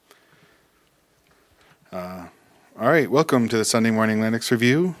All right, welcome to the Sunday Morning Linux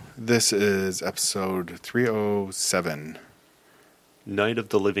Review. This is episode 307. Night of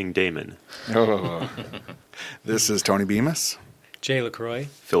the Living Damon. Oh, this is Tony Bemis. Jay LaCroix.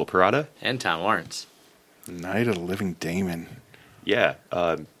 Phil Parada. And Tom Lawrence. Night of the Living Damon. Yeah,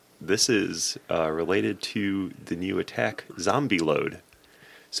 this is related to the new attack, Zombie Load.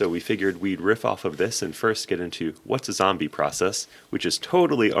 So we figured we'd riff off of this and first get into what's a zombie process, which is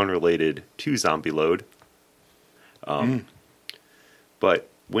totally unrelated to Zombie Load. But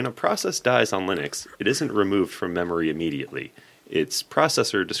when a process dies on Linux, it isn't removed from memory immediately. Its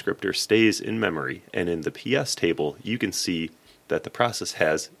processor descriptor stays in memory, and in the PS table, you can see that the process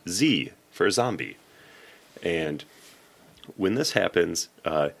has Z for zombie. And when this happens,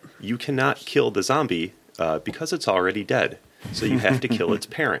 you cannot kill the zombie because it's already dead. So you have to kill its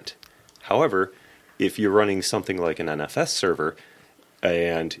parent. However, if you're running something like an NFS server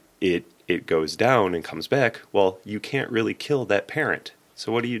and it goes down and comes back, well, you can't really kill that parent.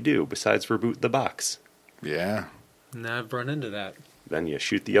 So what do you do besides reboot the box? Yeah. Now I've run into that. Then you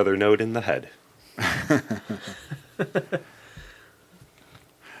shoot the other node in the head.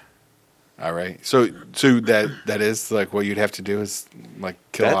 All right. So that is like what you'd have to do is like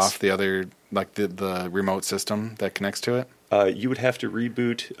kill off the other, like the remote system that connects to it? You would have to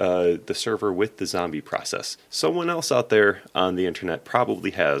reboot the server with the zombie process. Someone else out there on the internet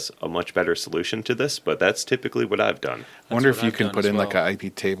probably has a much better solution to this, but that's typically what I've done. I wonder if you can put in like an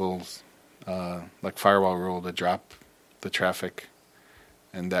IP tables, like firewall rule to drop the traffic,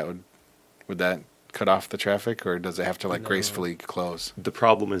 and that would that cut off the traffic, or does it have to like gracefully close? The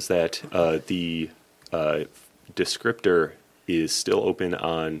problem is that the descriptor is still open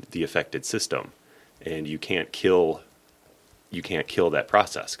on the affected system, and you can't kill that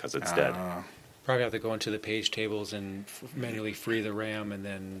process because it's dead. Probably have to go into the page tables and manually free the RAM and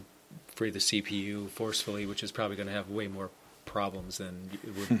then free the CPU forcefully, which is probably going to have way more problems than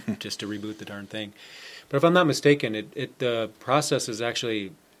it would just to reboot the darn thing. But if I'm not mistaken, the process is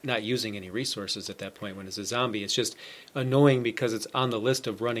actually not using any resources at that point when it's a zombie. It's just annoying because it's on the list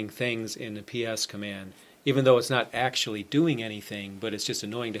of running things in the PS command, even though it's not actually doing anything, but it's just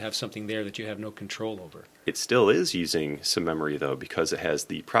annoying to have something there that you have no control over. It still is using some memory, though, because it has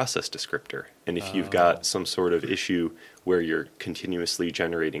the process descriptor. And if you've got some sort of issue where you're continuously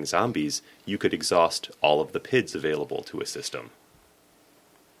generating zombies, you could exhaust all of the PIDs available to a system.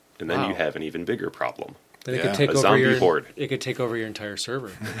 And then you have an even bigger problem. Then it could take a over zombie horde. It could take over your entire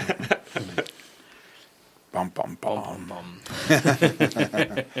server. Bum, bum, bum. Bum, bum.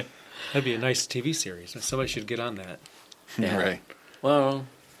 That'd be a nice TV series. Somebody should get on that. Yeah. Right. Well,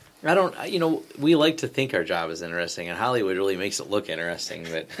 I don't, we like to think our job is interesting, and Hollywood really makes it look interesting,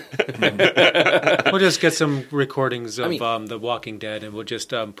 but... We'll just get some recordings of The Walking Dead, and we'll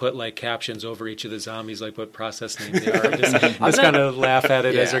just put like captions over each of the zombies, like what process name they are. Just kind of laugh at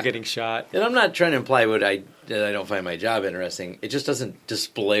it as they're getting shot. And I'm not trying to imply that I don't find my job interesting. It just doesn't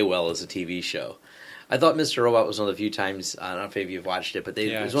display well as a TV show. I thought Mr. Robot was one of the few times, I don't know if any of you have watched it, but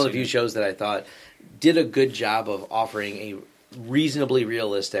it was one of the few shows that I thought did a good job of offering a reasonably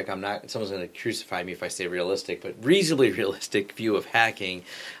realistic, someone's going to crucify me if I say realistic, but reasonably realistic view of hacking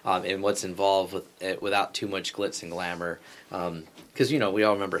and what's involved with it without too much glitz and glamour. Because, we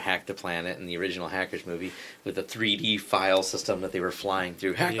all remember Hack the Planet and the original Hackers movie with the 3D file system that they were flying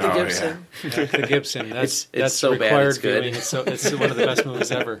through. Hack the Gibson. Yeah. Hack the Gibson. That's so bad, it's good. Viewing. It's one of the best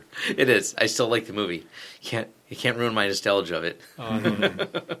movies ever. It is. I still like the movie. You can't ruin my nostalgia of it. Oh, no.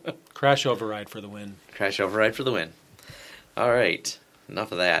 Crash Override for the win. Crash Override for the win. All right,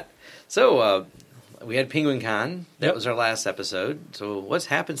 enough of that. So we had PenguinCon. That was our last episode. So what's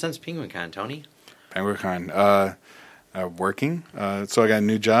happened since PenguinCon, Tony? PenguinCon, working. So I got a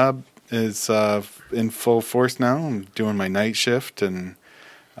new job. It's in full force now. I'm doing my night shift, and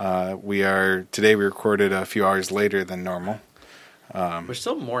today we recorded a few hours later than normal. We're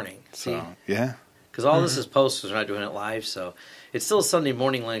still morning. So, yeah. Because all this is post, because we're not doing it live, so it's still a Sunday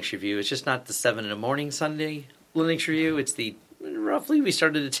morning Linux review. It's just not the 7 in the morning Sunday Linux review. It's roughly we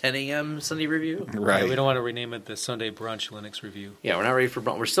started at 10 a.m. Sunday review. Right. Yeah, we don't want to rename it the Sunday Brunch Linux Review. Yeah, we're not ready for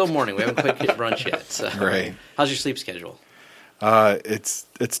brunch. We're still morning. We haven't quite hit brunch yet. So. Right. How's your sleep schedule? It's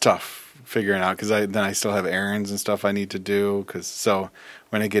tough figuring out because I still have errands and stuff I need to do. So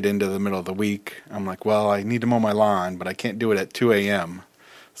when I get into the middle of the week, I'm like, well, I need to mow my lawn, but I can't do it at 2 a.m.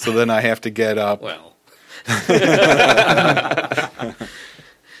 So then I have to get up. Well.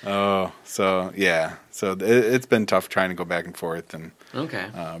 Oh, so yeah. So it's been tough trying to go back and forth, and okay.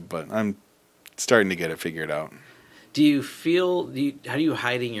 But I'm starting to get it figured out. Do you feel? How do you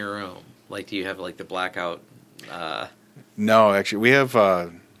hide in your room? Like, do you have like the blackout? No, actually, we have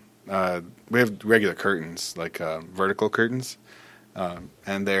we have regular curtains, like vertical curtains,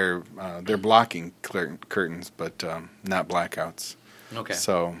 and they're blocking curtains, but not blackouts. Okay.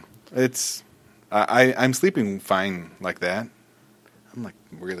 So I'm sleeping fine like that. I'm like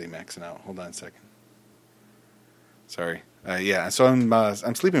really maxing out. Hold on a second. Sorry. Yeah. So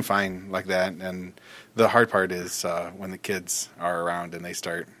I'm sleeping fine like that, and the hard part is when the kids are around and they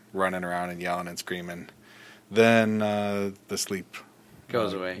start running around and yelling and screaming, then the sleep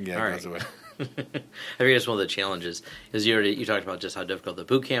goes away. Yeah, All goes away. I think that's one of the challenges. Is you talked about just how difficult the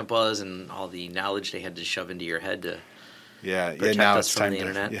boot camp was and all the knowledge they had to shove into your head to protect now us it's from time the to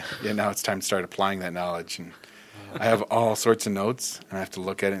internet. now it's time to start applying that knowledge, and I have all sorts of notes, and I have to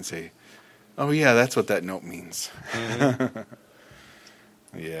look at it and say, oh yeah, that's what that note means. Mm-hmm.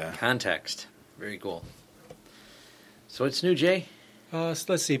 Yeah. Context. Very cool. So what's new, Jay? So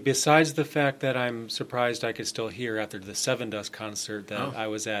let's see. Besides the fact that I'm surprised I could still hear after the Seven Dust concert that I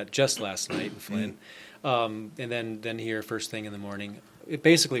was at just last night in Flint, and then here first thing in the morning, it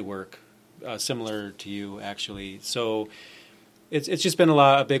basically work, similar to you actually. So it's just been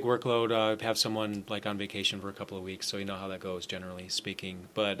a big workload. I have someone like on vacation for a couple of weeks, so you know how that goes generally speaking.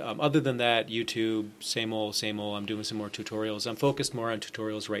 But other than that, YouTube, same old, same old. I'm doing some more tutorials. I'm focused more on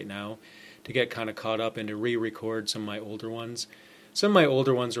tutorials right now to get kind of caught up and to re-record some of my older ones. Some of my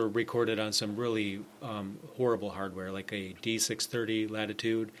older ones were recorded on some really horrible hardware, like a D630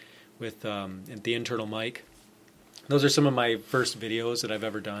 Latitude with the internal mic. Those are some of my first videos that I've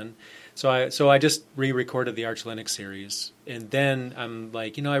ever done. So I just re-recorded the Arch Linux series, and then I'm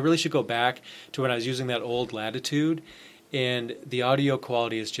like, I really should go back to when I was using that old Latitude, and the audio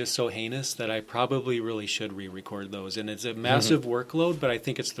quality is just so heinous that I probably really should re-record those. And it's a massive workload, but I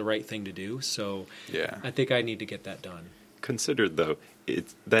think it's the right thing to do. So Yeah. I think I need to get that done. Considered, though,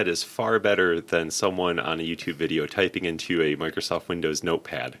 that is far better than someone on a YouTube video typing into a Microsoft Windows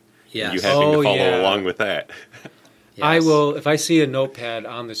notepad. Yes. And you having to follow yeah. along with that. Yes. I will, if I see a notepad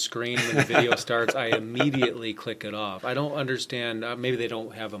on the screen when the video starts, I immediately click it off. I don't understand. Maybe they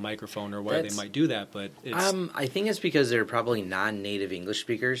don't have a microphone or why they might do that, but it's... I think it's because they're probably non-native English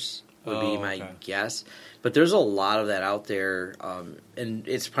speakers, would be my okay. guess. But there's a lot of that out there, and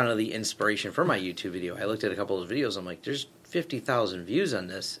it's kind of the inspiration for my YouTube video. I looked at a couple of videos. I'm like, there's 50,000 views on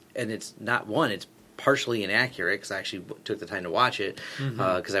this, and it's not one. It's partially inaccurate because I actually took the time to watch it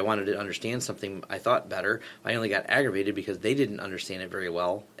because I wanted to understand something I thought better. I only got aggravated because they didn't understand it very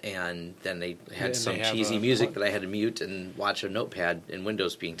well, and then they had some cheesy music that I had to mute and watch a notepad in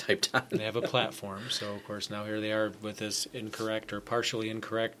Windows being typed on. They have a platform, so of course now here they are with this incorrect or partially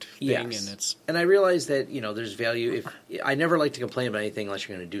incorrect thing, Yes. and it's... And I realize that, there's value. If I never like to complain about anything unless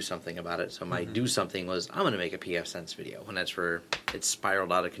you're going to do something about it. So my do something was, I'm going to make a PF Sense video, and that's where it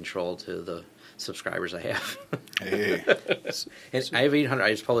spiraled out of control to the subscribers I have. Hey. And I have 800.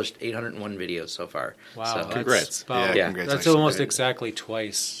 I just published 801 videos so far. Wow, So that's Congrats. about- Yeah, Yeah. That's almost exactly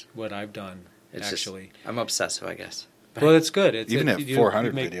twice what I've done, it's actually. just, I'm obsessive, I guess. Well, it's good. Even at you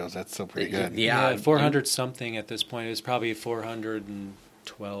 400 make- videos, that's still pretty good. Yeah, 400 something at this point. It was probably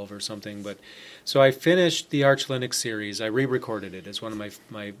 412 or something. But so I finished the Arch Linux series. I re-recorded it as one of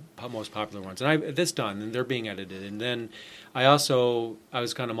my most popular ones, and that's done, and they're being edited. And then I was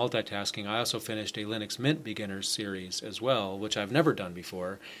kind of multitasking. I also finished a Linux Mint Beginners series as well, which I've never done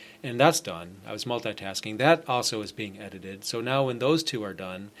before, and that's done. I was multitasking. That also is being edited. So now when those two are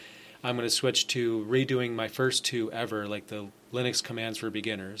done, I'm going to switch to redoing my first two ever, like the Linux commands for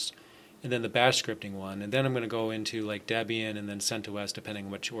beginners, and then the bash scripting one, and then I'm going to go into like Debian and then CentOS, depending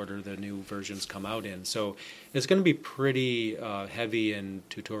on which order the new versions come out in. So it's going to be pretty heavy in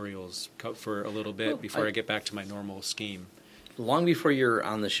tutorials for a little bit before I get back to my normal scheme. Long before you're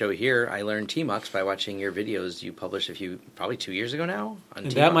on the show here, I learned Tmux by watching your videos you published probably 2 years ago now. On And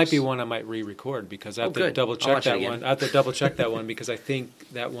Tmux. that might be one I might re-record because I have to good. double I'll check watch it that again. one. I have to double check that one because I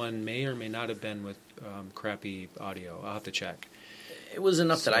think that one may or may not have been with crappy audio. I'll have to check. It was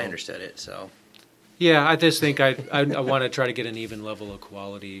enough that I So- understood it, so... Yeah, I just think I want to try to get an even level of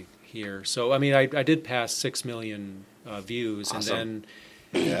quality here. So, I mean, I did pass 6 million views, Awesome. and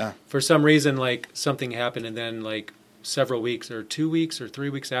then Yeah. for some reason, like, something happened, and then, like, several weeks or 2 weeks or 3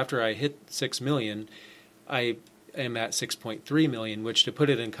 weeks after I hit 6 million, I am at 6.3 million, which, to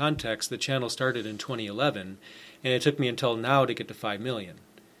put it in context, the channel started in 2011, and it took me until now to get to 5 million.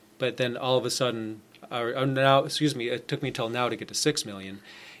 But then all of a sudden, it took me until now to get to 6 million.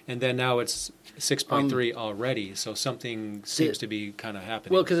 And then now it's 6.3 already, so something seems to be kind of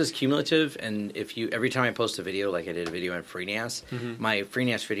happening. Well, because it's cumulative, and every time I post a video, like I did a video on FreeNAS, my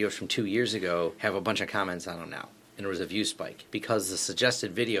FreeNAS videos from 2 years ago have a bunch of comments on them now. and there was a view spike because the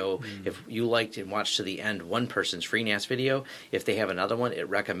suggested video, if you liked and watched to the end one person's FreeNAS video, if they have another one, it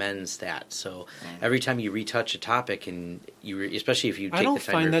recommends that. So every time you retouch a topic, and especially if you take I don't the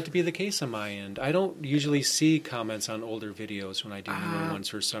time find that to be the case on my end. I don't usually see comments on older videos when I do newer ones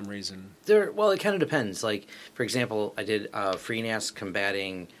for some reason. Well, it kind of depends. Like, for example, I did FreeNAS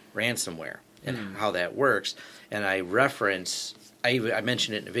combating ransomware and how that works, and I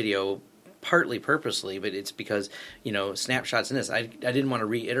mentioned it in a video partly purposely, but it's because, snapshots in this. I didn't want to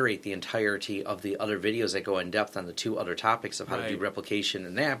reiterate the entirety of the other videos that go in depth on the two other topics of how to do replication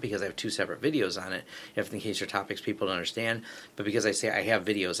and that, because I have two separate videos on it, if in case there are topics people don't understand. But because I say I have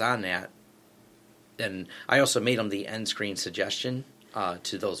videos on that, and I also made them the end screen suggestion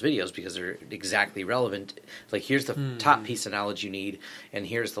to those videos because they're exactly relevant. Like, here's the top piece of knowledge you need, and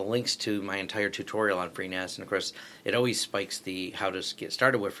here's the links to my entire tutorial on FreeNAS. And of course, it always spikes the how to get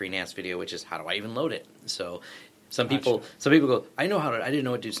started with FreeNAS video, which is how do I even load it. So some people go, I didn't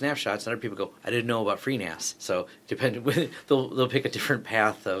know what to do snapshots, and other people go, I didn't know about FreeNAS. So they'll pick a different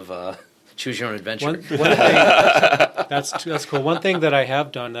path of choose your own adventure. One thing, that's cool. One thing that I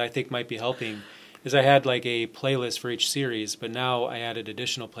have done that I think might be helping is I had like a playlist for each series, but now I added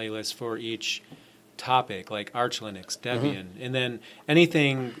additional playlists for each topic, like Arch Linux, Debian, and then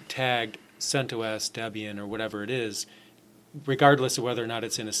anything tagged CentOS, Debian, or whatever it is, regardless of whether or not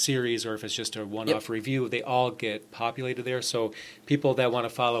it's in a series or if it's just a one-off review, they all get populated there. So people that want to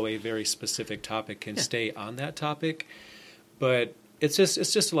follow a very specific topic can stay on that topic. But it's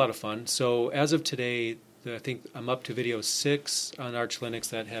just a lot of fun. So as of today, I think I'm up to video 6 on Arch Linux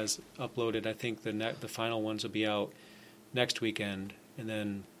that has uploaded. I think the final ones will be out next weekend, and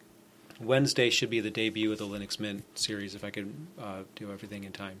then Wednesday should be the debut of the Linux Mint series if I can do everything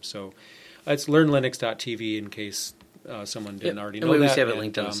in time. So it's learnlinux.tv in case someone didn't already know that. We always have it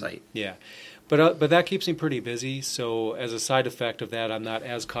linked on the site. Yeah. But that keeps me pretty busy, so as a side effect of that, I'm not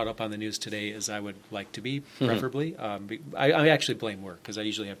as caught up on the news today as I would like to be, preferably. I actually blame work, because I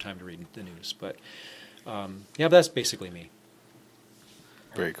usually have time to read the news. But, but that's basically me.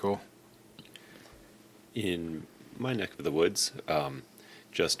 Very cool. In my neck of the woods,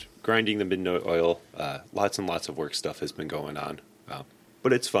 just grinding the midnight oil, lots and lots of work stuff has been going on.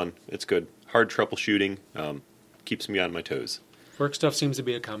 But it's fun. It's good. Hard troubleshooting keeps me on my toes. Work stuff seems to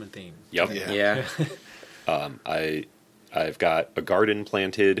be a common theme. Yep. Yeah. I've got a garden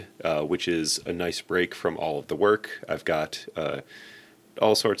planted, which is a nice break from all of the work. I've got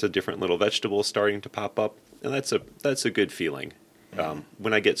all sorts of different little vegetables starting to pop up, and that's a good feeling.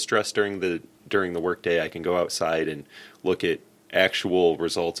 When I get stressed during the workday, I can go outside and look at actual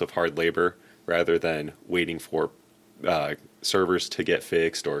results of hard labor rather than waiting for servers to get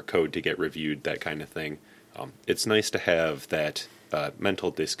fixed or code to get reviewed, that kind of thing. It's nice to have that mental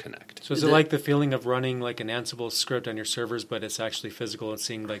disconnect. So is it like the feeling of running like an Ansible script on your servers, but it's actually physical and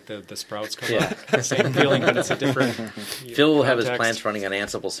seeing like the sprouts come up? The same feeling, but it's a different Phil will have his plants running on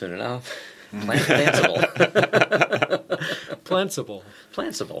Ansible soon enough. Ansible.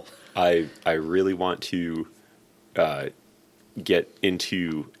 Plantsible. I really want to get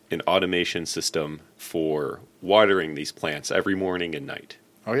into an automation system for watering these plants every morning and night.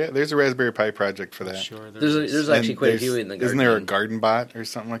 Oh yeah, there's a Raspberry Pi project for that. Sure, there's actually quite a few in the garden. Isn't there a garden bot or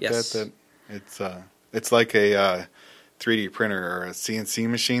something like that? It's like a 3D printer or a CNC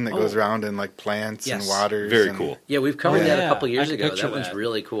machine that goes around and like plants and waters. Very cool. Yeah, we've covered that a couple years ago. That one's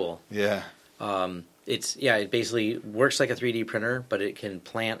really cool. Yeah. It basically works like a 3D printer, but it can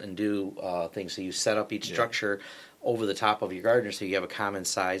plant and do things. So you set up each structure over the top of your garden, so you have a common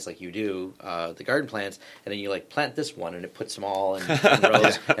size like you do the garden plants, and then you like plant this one, and it puts them all in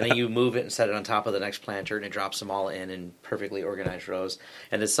rows, and then you move it and set it on top of the next planter, and it drops them all in perfectly organized rows.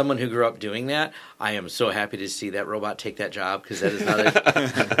 And as someone who grew up doing that, I am so happy to see that robot take that job, because that is not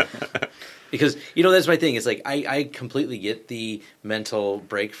because, that's my thing. It's like, I completely get the mental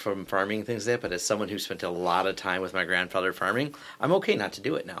break from farming things like that, but as someone who spent a lot of time with my grandfather farming, I'm okay not to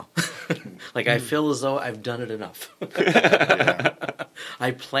do it now. Like, I feel as though I've done it enough.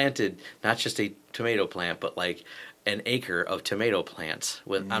 I planted not just a tomato plant, but like an acre of tomato plants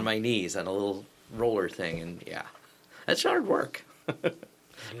on my knees on a little roller thing, and that's hard work.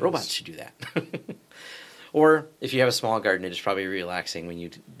 Robots should do that. Or if you have a small garden, it is probably relaxing when you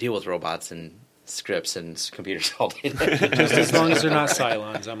deal with robots and scripts and computers all day. Just as long as they're not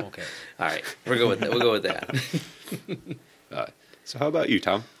Cylons, I'm okay. All right, we'll go with that. So how about you,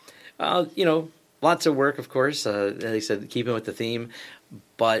 Tom? Lots of work, of course. Like I said, keeping with the theme.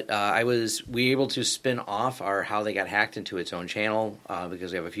 But we were able to spin off our How They Got Hacked into its own channel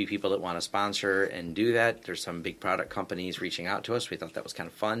because we have a few people that want to sponsor and do that. There's some big product companies reaching out to us. We thought that was kind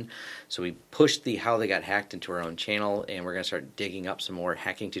of fun. So we pushed the How They Got Hacked into our own channel, and we're going to start digging up some more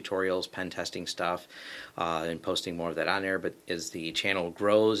hacking tutorials, pen testing stuff, and posting more of that on there. But as the channel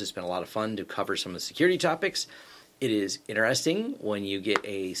grows, it's been a lot of fun to cover some of the security topics. It is interesting when you get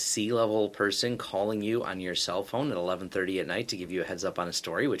a C-level person calling you on your cell phone at 11:30 at night to give you a heads up on a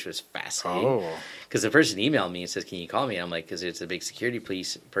story, which was fascinating. Because the person emailed me and says, "Can you call me?" And I'm like, because it's a big security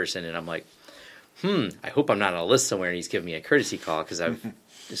police person, and I'm like, I hope I'm not on a list somewhere and he's giving me a courtesy call because I've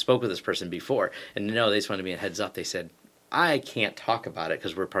spoke with this person before. And no, they just wanted me a heads up. They said, I can't talk about it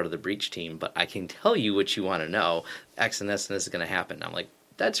because we're part of the breach team, but I can tell you what you want to know. X and this is going to happen. I'm like,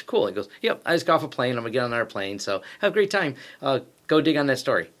 that's cool. He goes, yep, I just got off a plane. I'm going to get on our plane. So have a great time. Go dig on that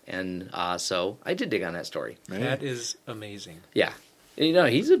story. And so I did dig on that story. That is amazing. Yeah. You know,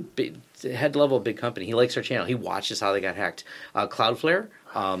 he's a big, head level big company. He likes our channel. He watches How They Got Hacked. Cloudflare,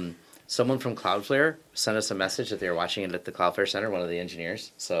 someone from Cloudflare sent us a message that they were watching it at the Cloudflare Center, one of the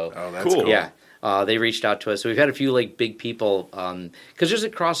engineers. So that's cool. Yeah. They reached out to us. So we've had a few like big people, because there's a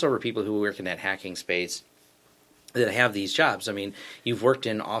crossover of people who work in that hacking space that have these jobs. I mean, you've worked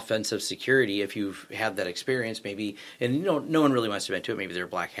in offensive security. If you've had that experience, maybe, and you know, no one really wants to admit to it. Maybe they're a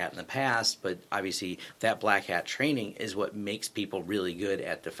black hat in the past, but obviously that black hat training is what makes people really good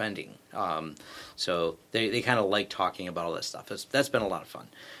at defending. So they kind of like talking about all that stuff. That's been a lot of fun.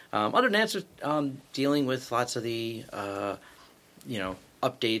 Other than that, dealing with lots of the,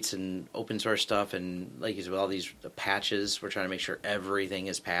 updates and open source stuff, and like you said, with all these patches, we're trying to make sure everything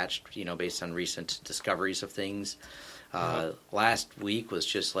is patched, based on recent discoveries of things. Last week was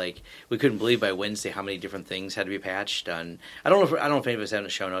just like, we couldn't believe by Wednesday how many different things had to be patched. And I don't know if any of us have in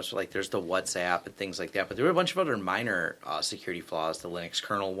the show notes, but like there's the WhatsApp and things like that, but there were a bunch of other minor security flaws, the Linux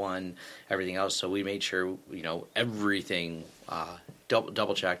kernel one, everything else. So we made sure, everything,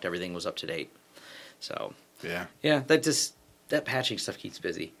 double checked, everything was up to date. So yeah, that patching stuff keeps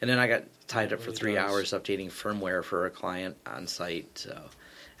busy. And then I got tied up for 3 hours updating firmware for a client on site. So, and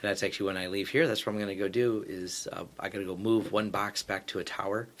that's actually when I leave here. That's what I'm going to go do is I got to go move one box back to a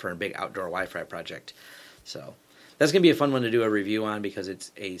tower for a big outdoor Wi-Fi project. So that's going to be a fun one to do a review on because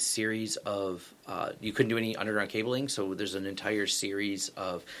it's a series of, you couldn't do any underground cabling, so there's an entire series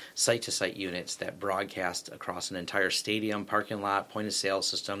of site-to-site units that broadcast across an entire stadium, parking lot, point-of-sale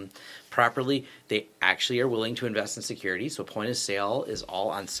system properly. They actually are willing to invest in security, so point-of-sale is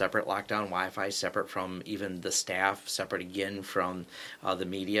all on separate lockdown Wi-Fi, separate from even the staff, separate again from the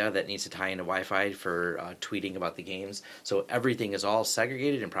media that needs to tie into Wi-Fi for tweeting about the games. So everything is all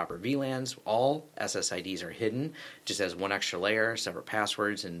segregated in proper VLANs. All SSIDs are hidden, just as one extra layer, separate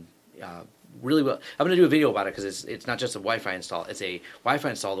passwords, and really well. I'm going to do a video about it because it's not just a Wi-Fi install. It's a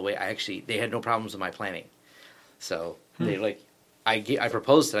Wi-Fi install the way they had no problems with my planning. So they I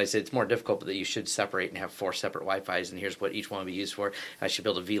proposed it. I said it's more difficult, but that you should separate and have 4 separate Wi-Fis, and here's what each one will be used for. I should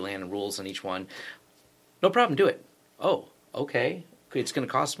build a VLAN and rules on each one. No problem, do it. Oh, okay. It's going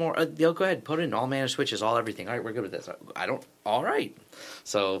to cost more. They'll go ahead, put it in all managed switches, all everything. All right, we're good with this. All right.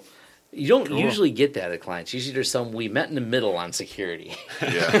 So you don't usually get that at clients. Usually there's we met in the middle on security.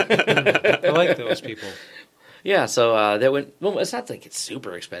 Yeah. I like those people. Yeah, so that went, well, it's not like it's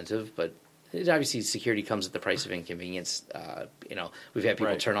super expensive, but obviously security comes at the price of inconvenience. We've had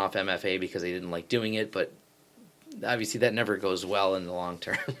people turn off MFA because they didn't like doing it, but obviously that never goes well in the long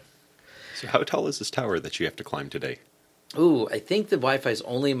term. So how tall is this tower that you have to climb today? Ooh, I think the Wi-Fi is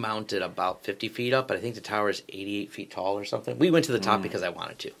only mounted about 50 feet up, but I think the tower is 88 feet tall or something. We went to the top because I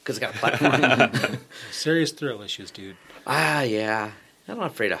wanted to, because it's got a platform. Serious thrill issues, dude. Yeah. I'm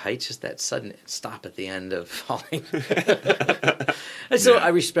not afraid of heights, just that sudden stop at the end of falling. So I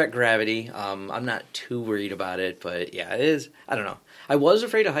respect gravity. I'm not too worried about it, but yeah, it is. I don't know. I was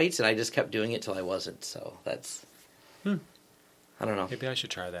afraid of heights, and I just kept doing it till I wasn't. So that's. I don't know. Maybe I should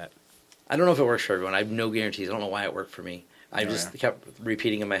try that. I don't know if it works for everyone. I have no guarantees. I don't know why it worked for me. I just kept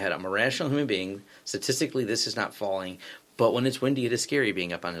repeating in my head, I'm a rational human being. Statistically, this is not falling. But when it's windy, it is scary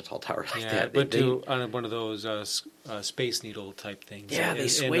being up on a tall tower like that. But on one of those Space Needle type things. Yeah, they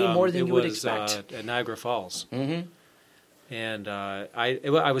sway more than you would expect. At Niagara Falls. Mm-hmm. And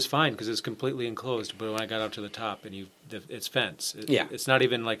I was fine because it's completely enclosed. But when I got up to the top, and it's fence. It's not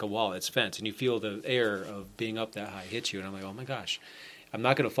even like a wall. It's fence, and you feel the air of being up that high hit you, and I'm like, oh my gosh, I'm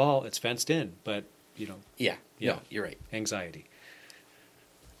not going to fall. It's fenced in, but Yeah. No, you're right. Anxiety.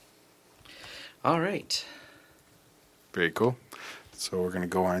 All right. Very cool. So we're going to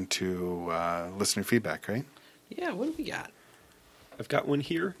go on to listener feedback, right? Yeah, what do we got? I've got one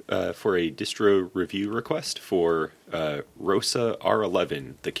here for a distro review request for ROSA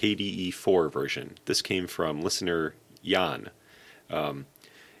R11, the KDE 4 version. This came from listener Jan.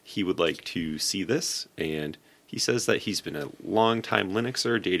 He would like to see this, and he says that he's been a long-time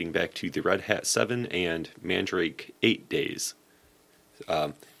Linuxer dating back to the Red Hat 7 and Mandrake 8 days.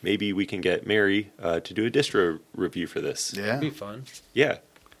 Maybe we can get Mary to do a distro review for this. Yeah. That'd be fun. Yeah.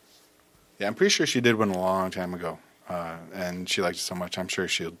 Yeah, I'm pretty sure she did one a long time ago. And she liked it so much, I'm sure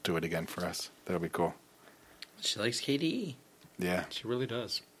she'll do it again for us. That'll be cool. She likes KDE. Yeah. She really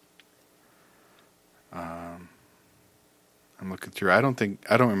does. I'm looking through. I don't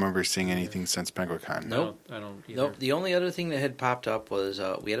remember seeing anything since PenguinCon. Nope. I don't either. Nope. The only other thing that had popped up was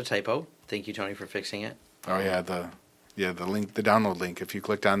we had a typo. Thank you, Tony, for fixing it. Oh yeah, the link, the download link. If you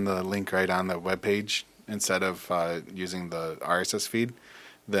clicked on the link right on the web page instead of using the RSS feed,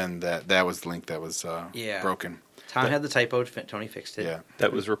 then that was the link that was broken. Tom had the typo. Tony fixed it. Yeah.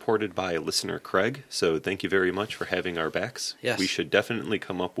 That was reported by listener Craig, so thank you very much for having our backs. Yes. We should definitely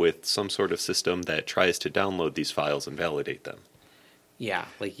come up with some sort of system that tries to download these files and validate them. Yeah,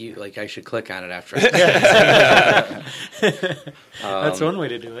 like I should click on it after. That's one way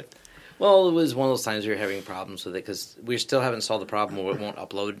to do it. Well, it was one of those times we were having problems with it because we still haven't solved the problem where it won't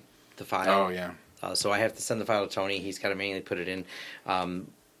upload the file. Oh yeah. So I have to send the file to Tony. He's got to manually put it in.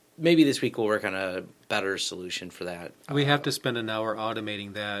 Maybe this week we'll work on a better solution for that. We have to spend an hour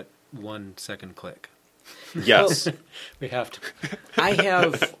automating that 1 second click. Yes. We have to. I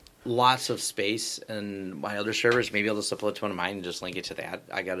have lots of space in my other servers. Maybe I'll just upload to one of mine and just link it to that.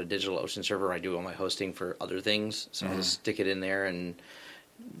 I got a DigitalOcean server where I do all my hosting for other things, so I'll just stick it in there and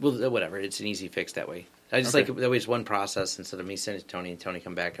whatever. It's an easy fix that way. I just like it, that way it's one process instead of me sending it to Tony and Tony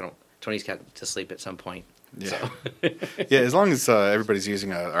come back. Tony's got to sleep at some point. Yeah. So. Yeah, as long as everybody's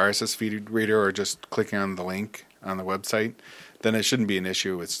using a RSS feed reader or just clicking on the link on the website, then it shouldn't be an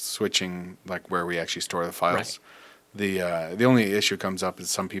issue with switching like where we actually store the files. Right. The only issue comes up is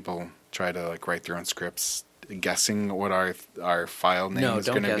some people try to like write their own scripts guessing what our file name is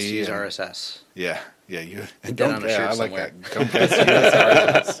going to be. Use RSS. Yeah, you Put don't. that on a shirt I like somewhere. that. Don't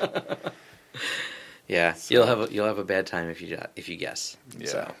guess. Use RSS. Yeah, So- you'll have a bad time if you guess. Yeah.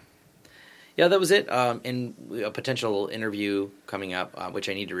 So. Yeah, that was it. And a potential interview coming up, which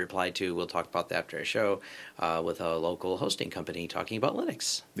I need to reply to. We'll talk about that after our show with a local hosting company talking about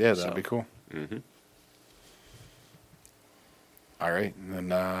Linux. Yeah, that'd be cool. Mm-hmm. All right,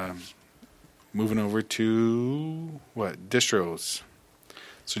 and then moving over to what distros.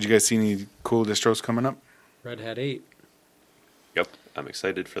 So, did you guys see any cool distros coming up? Red Hat 8. Yep, I'm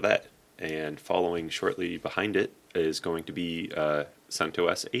excited for that. And following shortly behind it is going to be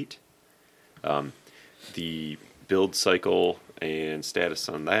CentOS 8. The build cycle and status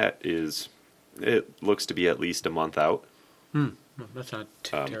on that it looks to be at least a month out. No, that's not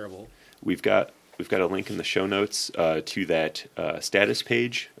too terrible. We've got a link in the show notes to that status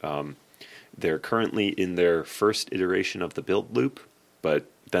page. They're currently in their first iteration of the build loop, but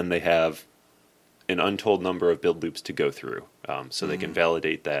then they have an untold number of build loops to go through, so they can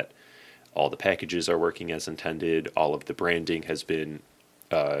validate that all the packages are working as intended, all of the branding has been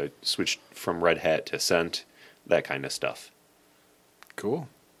switched from Red Hat to Cent, that kind of stuff. Cool.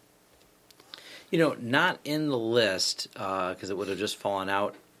 Not in the list because it would have just fallen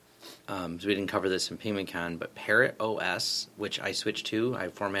out. So we didn't cover this in PaymentCon, but Parrot OS, which I switched to. I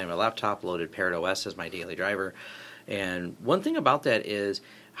formatted my laptop, loaded Parrot OS as my daily driver. And one thing about that is,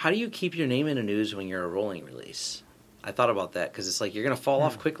 how do you keep your name in the news when you're a rolling release? I thought about that because it's like you're going to fall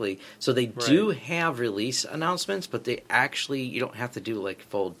off quickly. So they do have release announcements, but they actually, you don't have to do like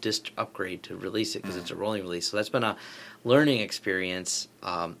full dist upgrade to release it because it's a rolling release. So that's been a learning experience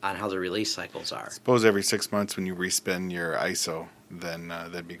on how the release cycles are. Suppose every 6 months when you respin your ISO, then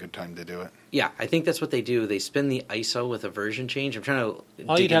that'd be a good time to do it. Yeah, I think that's what they do. They spin the ISO with a version change. I'm trying to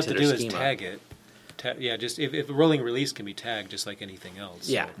All dig you'd have into to their do schema. is tag it. Just if a rolling release can be tagged just like anything else.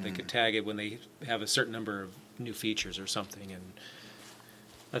 Yeah. So they could tag it when they have a certain number of new features or something. And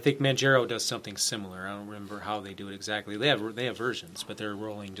I think Manjaro does something similar. I don't remember how they do it exactly. They have versions, but they're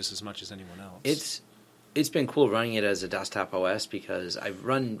rolling just as much as anyone else. It's been cool running it as a desktop OS because I've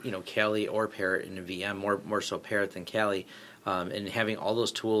run Kali or Parrot in a VM, more so Parrot than Kali, and having all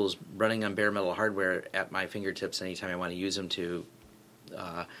those tools running on bare metal hardware at my fingertips anytime I want to use them to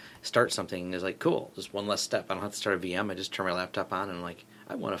start something is like cool. Just one less step. I don't have to start a VM. I just turn my laptop on and I'm like,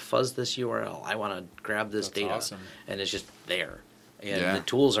 I want to fuzz this URL. I want to grab this data, awesome. And it's just there. And the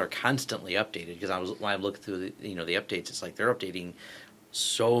tools are constantly updated because when I look through the updates, it's like they're updating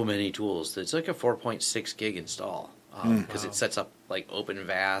so many tools. It's like a 4.6 gig install because it sets up like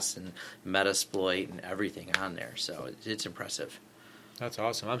OpenVAS and Metasploit and everything on there. So it's impressive. That's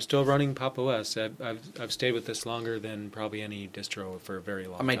awesome. I'm still running Pop! OS. I've stayed with this longer than probably any distro for a very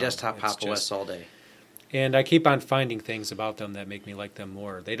long time. On my desktop, Pop! OS all day. And I keep on finding things about them that make me like them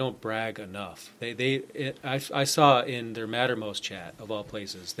more. They don't brag enough. I saw in their Mattermost chat, of all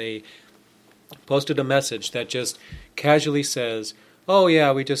places, they posted a message that just casually says, "Oh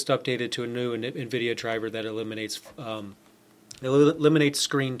yeah, we just updated to a new NVIDIA driver that eliminates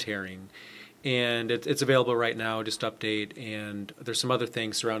screen tearing, and it's available right now. Just update." And there's some other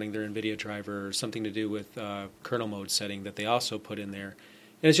things surrounding their NVIDIA driver, something to do with kernel mode setting that they also put in there.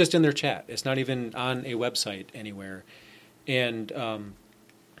 And it's just in their chat. It's not even on a website anywhere. And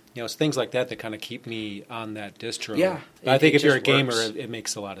it's things like that that kind of keep me on that distro. Yeah, I think if you're a just gamer, works. it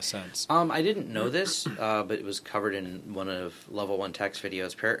makes a lot of sense. I didn't know this, but it was covered in one of Level 1 Tech's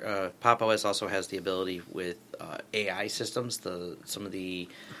videos. Pop! OS also has the ability with AI systems, some of the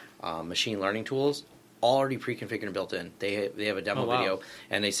machine learning tools, already pre-configured and built in. They have a demo video,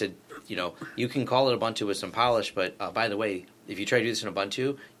 and they said, you can call it Ubuntu with some polish, but by the way, if you try to do this in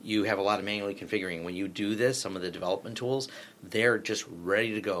Ubuntu, you have a lot of manually configuring. When you do this, some of the development tools, they're just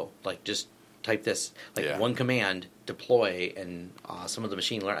ready to go. Like, just type this, one command, deploy, and some of the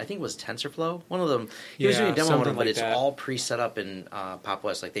machine learning. I think it was TensorFlow. One of them. He was doing a demo on it, but it's all pre-set up in Pop!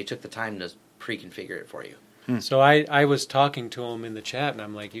 OS. Like, they took the time to pre-configure it for you. So I was talking to them in the chat, and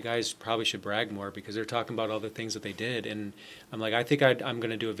I'm like, you guys probably should brag more because they're talking about all the things that they did. And I'm like, I think I'm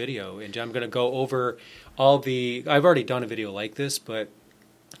going to do a video, and I'm going to go over I've already done a video like this, but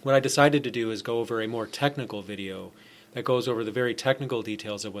what I decided to do is go over a more technical video that goes over the very technical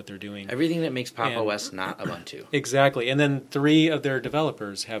details of what they're doing. Everything that makes Pop! OS not Ubuntu. Exactly. And then 3 of their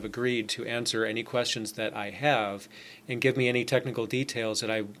developers have agreed to answer any questions that I have and give me any technical details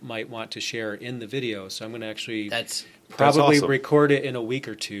that I might want to share in the video. So I'm going to actually probably awesome. Record it in a week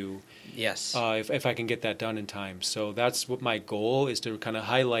or 2. Yes. If I can get that done in time. So that's what my goal is, to kind of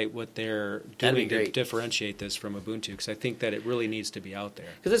highlight what they're doing to differentiate this from Ubuntu, because I think that it really needs to be out there.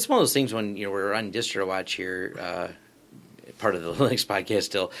 Because it's one of those things when we're on DistroWatch here, part of the Linux podcast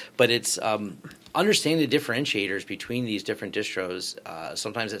still, but it's understanding the differentiators between these different distros.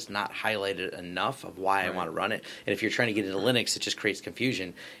 Sometimes it's not highlighted enough of why I want to run it. And if you're trying to get into Linux, it just creates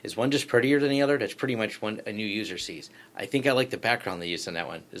confusion. Is one just prettier than the other? That's pretty much what a new user sees. I think I like the background they used on that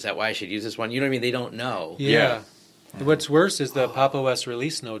one. Is that why I should use this one? You know what I mean? They don't know. Yeah. What's worse is the Pop! OS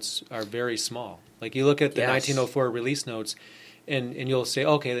release notes are very small. Like, you look at the 1904 release notes, and you'll say,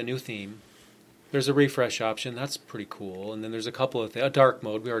 okay, the new theme. There's a refresh option. That's pretty cool. And then there's a couple of things. A dark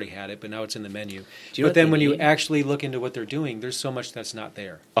mode, we already had it, but now it's in the menu. But then when you actually look into what they're doing, there's so much that's not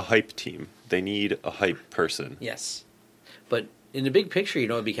there. A hype team. They need a hype person. Yes. But in the big picture, it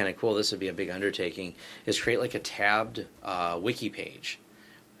would be kind of cool. This would be a big undertaking, is create like a tabbed wiki page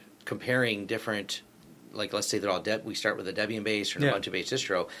comparing different, like, let's say they're all we start with a Debian-based or an Ubuntu-based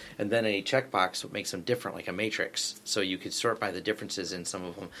distro, and then a checkbox that makes them different, like a matrix. So you could sort by the differences in some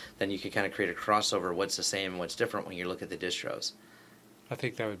of them. Then you could kind of create a crossover, what's the same and what's different when you look at the distros. I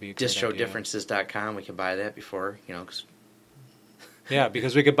think that would be a great idea. Distrodifferences.com, we could buy that before, cause yeah,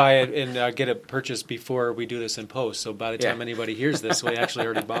 because we could buy it and get it purchased before we do this in post. So by the time anybody hears this, we actually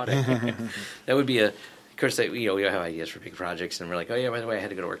already bought it. That would be of course, we all have ideas for big projects, and we're like, oh yeah, by the way, I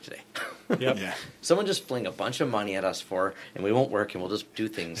had to go to work today. Yep. Yeah. Someone just fling a bunch of money at us and we won't work, and we'll just do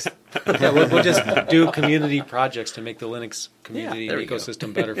things. We'll just do community projects to make the Linux community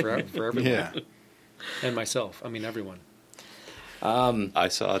ecosystem better for everyone. Yeah. And myself. I mean, everyone. I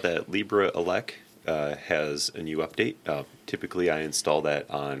saw that LibreElec has a new update. Typically, I install that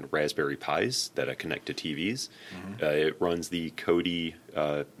on Raspberry Pis that I connect to TVs. Mm-hmm. It runs the Kodi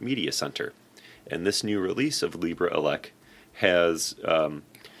Media Center. And this new release of LibreElec has an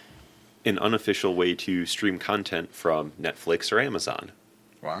unofficial way to stream content from Netflix or Amazon.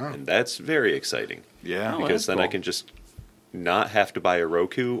 Wow. And that's very exciting. Yeah. Because then I can just not have to buy a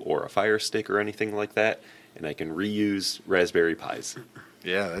Roku or a Fire Stick or anything like that, and I can reuse Raspberry Pis.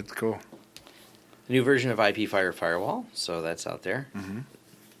 Yeah, that's cool. A new version of IP Firewall, so that's out there. Mm-hmm.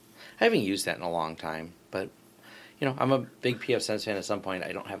 I haven't used that in a long time, but I'm a big pfSense fan. At some point,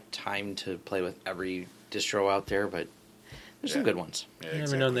 I don't have time to play with every distro out there, but there's some good ones. Yeah,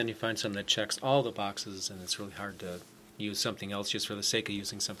 Every now and then you find something that checks all the boxes, and it's really hard to use something else just for the sake of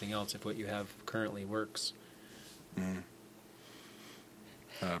using something else if what you have currently works. Mm.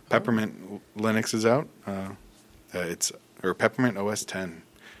 Peppermint Linux is out. Or Peppermint OS 10.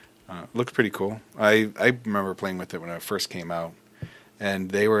 Looks pretty cool. I remember playing with it when it first came out.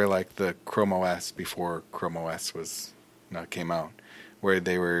 And they were like the Chrome OS before Chrome OS came out, where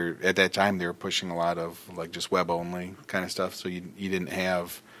they were at that time they were pushing a lot of like just web only kind of stuff. So you didn't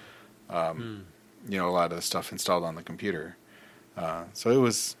have a lot of the stuff installed on the computer. So it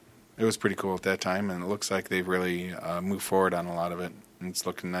was pretty cool at that time, and it looks like they've really moved forward on a lot of it, and it's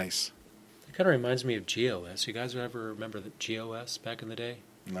looking nice. It kind of reminds me of GeoS. You guys ever remember the GeoS back in the day?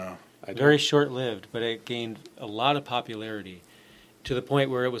 No. Very short-lived, but it gained a lot of popularity to the point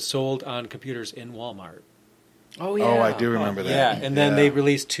where it was sold on computers in Walmart. Oh, yeah. Oh, I do remember that. Yeah, and then they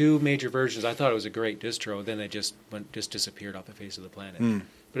released 2 major versions. I thought it was a great distro. Then they just disappeared off the face of the planet. Mm.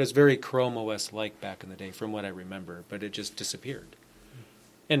 But it's very Chrome OS-like back in the day, from what I remember. But it just disappeared.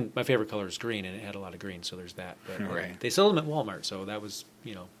 And my favorite color is green, and it had a lot of green, so there's that. But Right. they sold them at Walmart, so that was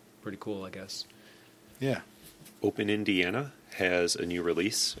pretty cool, I guess. Yeah. Open Indiana has a new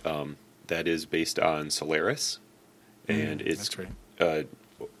release that is based on Solaris, and it's that's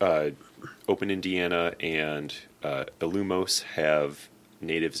right. Open Indiana and Illumos have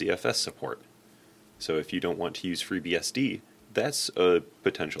native ZFS support. So if you don't want to use FreeBSD, that's a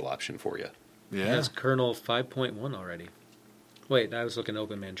potential option for you. Yeah. That's kernel 5.1 already. Wait, I was looking at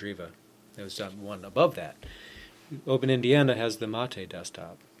Open Mandriva. There was one above that. Open Indiana has the Mate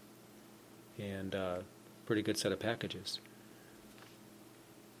desktop. And pretty good set of packages.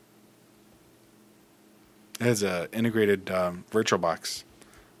 It has an integrated VirtualBox,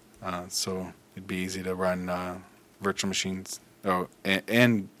 so it'd be easy to run virtual machines,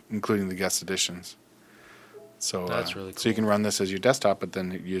 and including the guest editions. So that's really cool. So you can run this as your desktop, but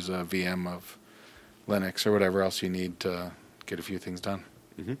then use a VM of Linux or whatever else you need to get a few things done.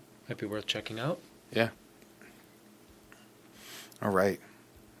 Mm-hmm. Might be worth checking out. Yeah. All right.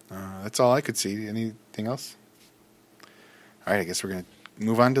 That's all I could see. Anything else? All right, I guess we're going to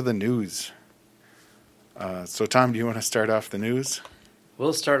move on to the news. So, Tom, do you want to start off the news?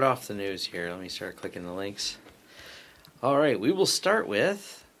 We'll start off the news here. Let me start clicking the links. All right, we will start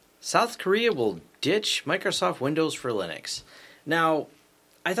with South Korea will ditch Microsoft Windows for Linux. Now,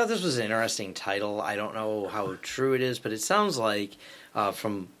 I thought this was an interesting title. I don't know how true it is, but it sounds like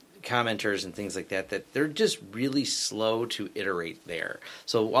from commenters and things like that they're just really slow to iterate there.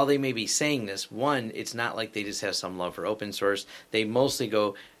 So while they may be saying this, one, it's not like they just have some love for open source. They mostly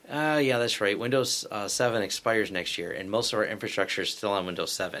go, yeah, that's right, Windows 7 expires next year, and most of our infrastructure is still on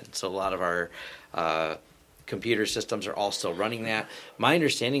Windows 7. So a lot of our computer systems are all still running that. My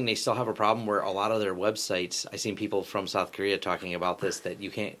understanding, they still have a problem where a lot of their websites, I've seen people from South Korea talking about this, that you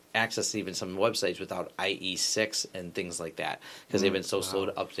can't access even some websites without IE6 and things like that, because they've been so slow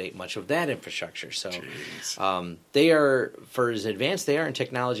to update much of that infrastructure. So they are, for as advanced they are in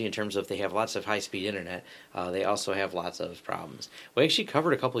technology in terms of they have lots of high-speed internet, they also have lots of problems. We actually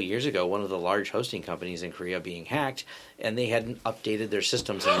covered a couple of years ago one of the large hosting companies in Korea being hacked, and they hadn't updated their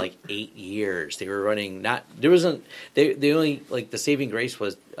systems in like 8 years. They were running they only, like, the saving grace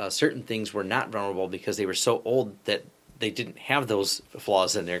was certain things were not vulnerable because they were so old that they didn't have those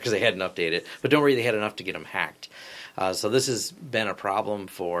flaws in there because they hadn't updated. But don't worry, they had enough to get them hacked. So this has been a problem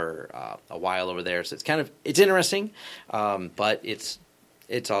for a while over there. So it's interesting, but it's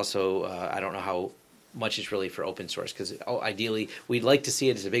also I don't know how much it's really for open source, because ideally we'd like to see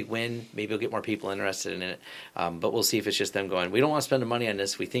it as a big win. Maybe we'll get more people interested in it, but we'll see if it's just them going, we don't want to spend the money on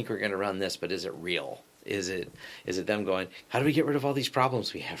this. We think we're going to run this, but is it real? Is it them going, how do we get rid of all these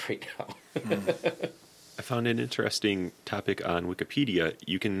problems we have right now? I found an interesting topic on Wikipedia.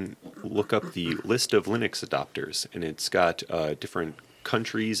 You can look up the list of Linux adopters, and it's got different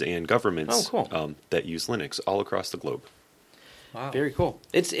countries and governments that use Linux all across the globe. Wow. Very cool.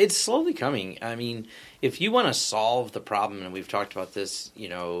 It's slowly coming. I mean, if you want to solve the problem, and we've talked about this,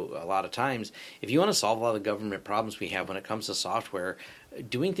 a lot of times, if you want to solve a lot of the government problems we have when it comes to software,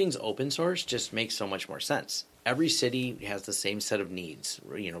 doing things open source just makes so much more sense. Every city has the same set of needs.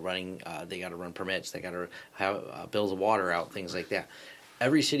 Running, they got to run permits, they got to have bills of water out, things like that.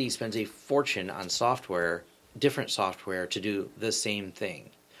 Every city spends a fortune on software, different software, to do the same thing.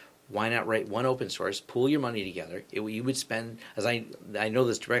 Why not write one open source, pool your money together? You would spend, as I know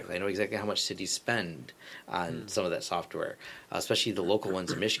this directly, I know exactly how much cities spend on some of that software, especially the local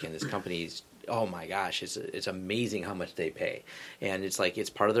ones in Michigan. This company's, oh my gosh, it's amazing how much they pay. And it's like, it's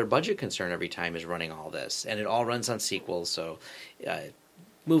part of their budget concern every time is running all this. And it all runs on SQL, so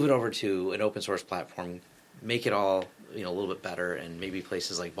move it over to an open source platform, make it all a little bit better, and maybe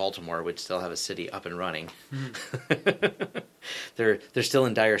places like Baltimore would still have a city up and running. They're still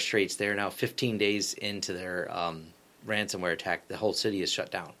in dire straits. They're now 15 days into their ransomware attack. The whole city is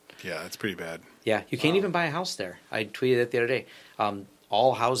shut down. Yeah, it's pretty bad. Yeah, you can't even buy a house there. I tweeted that the other day.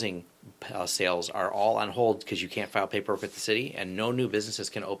 All housing sales are all on hold because you can't file paperwork with the city, and no new businesses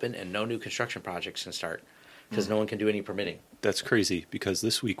can open, and no new construction projects can start because no one can do any permitting. That's crazy, because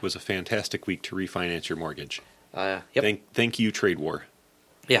this week was a fantastic week to refinance your mortgage. Yep. Thank you, trade war.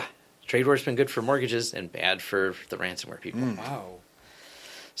 Yeah. TradeWar's been good for mortgages and bad for the ransomware people. Wow.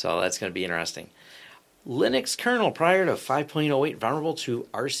 So that's going to be interesting. Linux kernel prior to 5.08 vulnerable to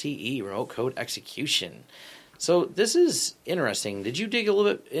RCE, remote code execution. So this is interesting. Did you dig a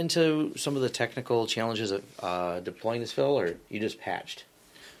little bit into some of the technical challenges of deploying this, Phil, or you just patched?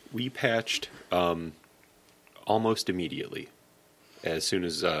 We patched almost immediately as soon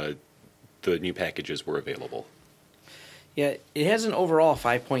as the new packages were available. Yeah, it has an overall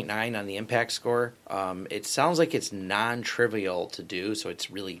 5.9 on the impact score. It sounds like it's non-trivial to do, so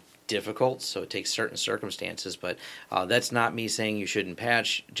it's really difficult, so it takes certain circumstances, but that's not me saying you shouldn't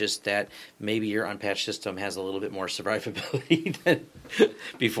patch, just that maybe your unpatched system has a little bit more survivability than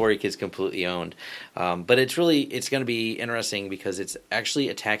before it gets completely owned. But it's going to be interesting because it's actually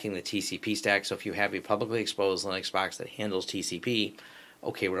attacking the TCP stack, so if you have a publicly exposed Linux box that handles TCP,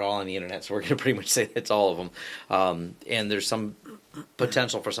 okay, we're all on the internet, so we're going to pretty much say that's all of them. And there's some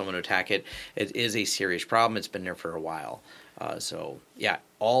potential for someone to attack it. It is a serious problem. It's been there for a while. So, yeah,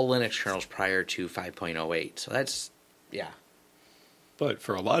 all Linux kernels prior to 5.08. So that's, yeah. But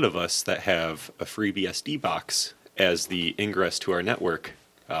for a lot of us that have a free BSD box as the ingress to our network,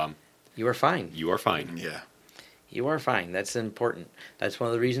 you are fine. You are fine. Yeah. You are fine. That's important. That's one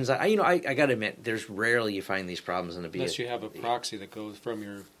of the reasons I got to admit, there's rarely you find these problems in a BSD. Unless you have a proxy that goes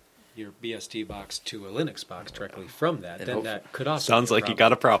from your BSD box to a Linux box directly from that, then that could also sounds like you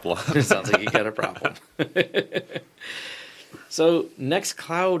got a problem. Sounds like you got a problem. So,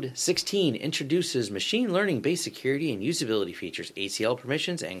 Nextcloud 16 introduces machine learning-based security and usability features, ACL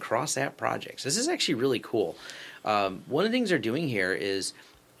permissions, and cross-app projects. This is actually really cool. One of the things they're doing here is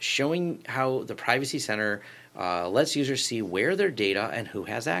showing how the Privacy Center lets users see where their data and who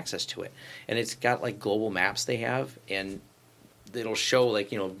has access to it. And it's got like global maps they have, and it'll show like,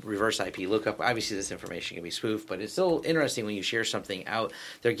 reverse IP lookup. Obviously this information can be spoofed, but it's still interesting when you share something out.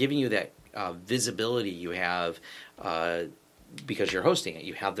 They're giving you that visibility you have because you're hosting it.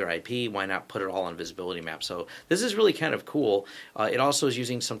 You have their IP. Why not put it all on visibility map? So this is really kind of cool. It also is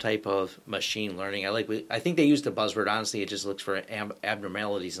using some type of machine learning. I think they used the buzzword. Honestly, it just looks for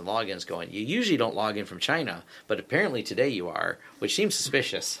abnormalities and logins going. You usually don't log in from China, but apparently today you are, which seems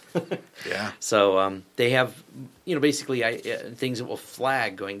suspicious. Yeah. So they have, basically things that will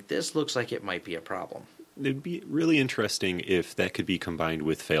flag going, this looks like it might be a problem. It'd be really interesting if that could be combined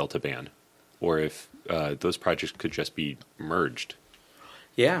with fail to ban, or if those projects could just be merged.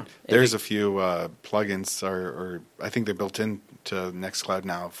 Yeah. There's a few plugins, or I think they're built into Nextcloud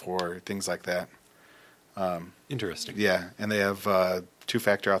now for things like that. Interesting. Yeah, and they have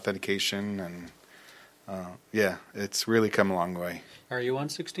two-factor authentication, and it's really come a long way. Are you on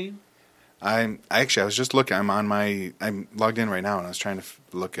 16? I was just looking. I'm logged in right now, and I was trying to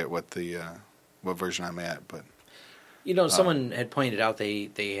look at what version I'm at, but. Someone had pointed out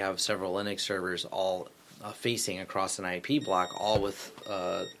they have several Linux servers all facing across an IP block, all with...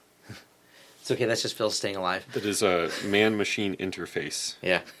 it's okay, that's just Phil staying alive. That is a man-machine interface.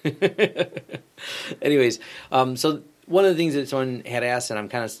 Yeah. Anyways, so one of the things that someone had asked,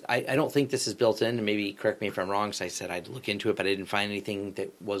 and I don't think this is built in, and maybe correct me if I'm wrong, because I said I'd look into it, but I didn't find anything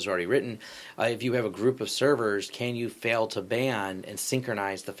that was already written. If you have a group of servers, can you fail to ban and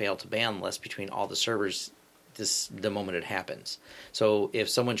synchronize the fail to ban list between all the servers the moment it happens? So if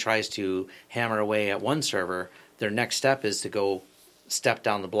someone tries to hammer away at one server, their next step is to go step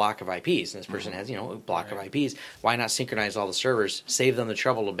down the block of IPs, and this person has a block of IPs. Why not synchronize all the servers, save them the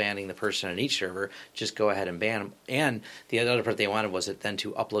trouble of banning the person on each server, just go ahead and ban them? And the other part they wanted was it then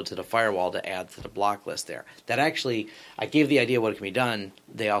to upload to the firewall to add to the block list there. That actually, I gave the idea what can be done.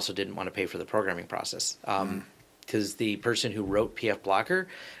 They also didn't want to pay for the programming process. Because the person who wrote PF Blocker,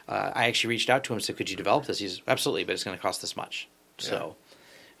 I actually reached out to him and said, could you develop this? He's absolutely, but it's going to cost this much. Yeah. So,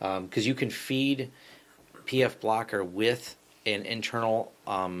 because you can feed PF Blocker with an internal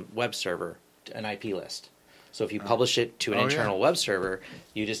web server, an IP list. So if you publish it to an internal web server,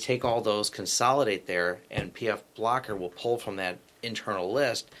 you just take all those, consolidate there, and PF Blocker will pull from that internal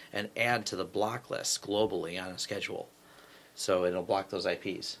list and add to the block list globally on a schedule. So it'll block those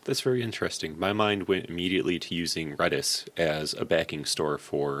IPs. That's very interesting. My mind went immediately to using Redis as a backing store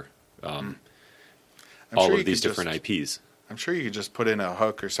for all of these different IPs. I'm sure you could just put in a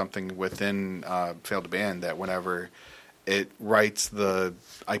hook or something within fail to ban that whenever it writes the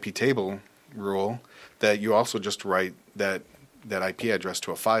IP table rule, that you also just write that IP address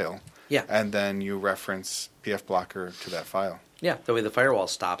to a file. Yeah. And then you reference PF Blocker to that file. Yeah, the way the firewall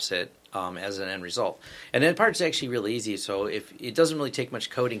stops it as an end result. And that part's actually really easy. So if it doesn't really take much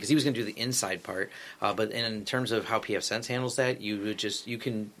coding, because he was going to do the inside part, but in terms of how pfSense handles that, you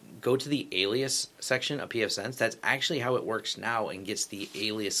can go to the alias section of pfSense. That's actually how it works now and gets the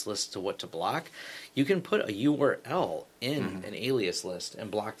alias list to what to block. You can put a URL in an alias list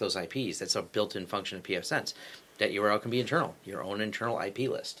and block those IPs. That's a built-in function of pfSense. That URL can be internal, your own internal IP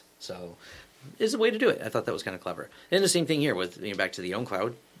list. So it's a way to do it. I thought that was kind of clever. And the same thing here with back to the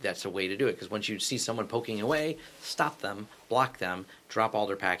OwnCloud. That's a way to do it, because once you see someone poking away, stop them, block them, drop all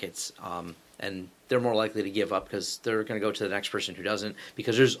their packets, and they're more likely to give up because they're going to go to the next person who doesn't,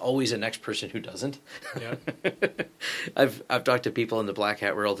 because there's always a next person who doesn't. Yeah. I've talked to people in the Black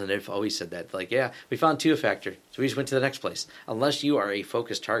Hat world, and they've always said that. Like, yeah, we found two-factor, so we just went to the next place. Unless you are a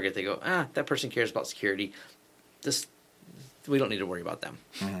focused target, they go, that person cares about security. We don't need to worry about them.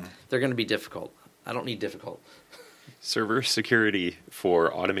 They're going to be difficult. I don't need difficult. Server security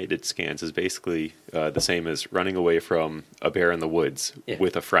for automated scans is basically the same as running away from a bear in the woods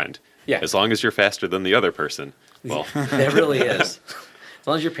with a friend. Yeah. As long as you're faster than the other person. Well, that really is. As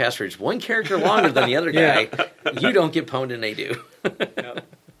long as your password's one character longer than the other guy, you don't get pwned and they do. Yep.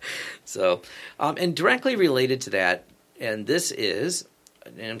 So, and directly related to that, and this is,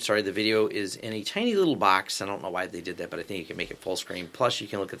 and I'm sorry, the video is in a tiny little box. I don't know why they did that, but I think you can make it full screen. Plus, you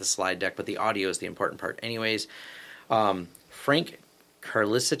can look at the slide deck, but the audio is the important part anyways. Frank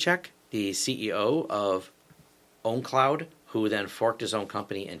Karlisicek, the CEO of OwnCloud, who then forked his own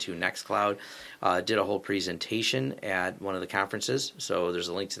company into Nextcloud, did a whole presentation at one of the conferences. So there's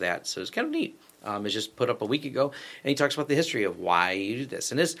a link to that. So it's kind of neat. It's just put up a week ago, and he talks about the history of why you do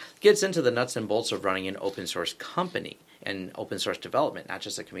this. And this gets into the nuts and bolts of running an open source company and open source development, not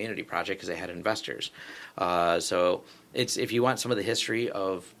just a community project, because they had investors. So it's, if you want some of the history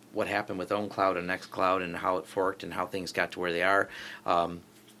of what happened with OwnCloud and Nextcloud and how it forked and how things got to where they are.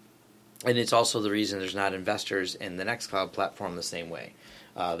 And it's also the reason there's not investors in the Nextcloud platform the same way.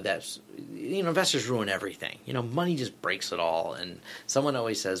 That's, investors ruin everything. Money just breaks it all. And someone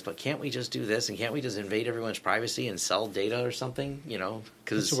always says, but can't we just do this? And can't we just invade everyone's privacy and sell data or something?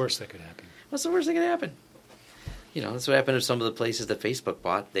 What's the worst that could happen? What's the worst that could happen? That's what happened to some of the places that Facebook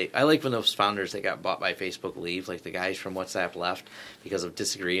bought. I like when those founders that got bought by Facebook leave, like the guys from WhatsApp left because of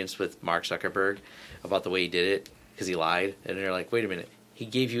disagreements with Mark Zuckerberg about the way he did it, because he lied. And they're like, wait a minute, he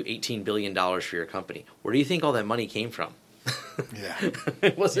gave you $18 billion for your company. Where do you think all that money came from? Yeah.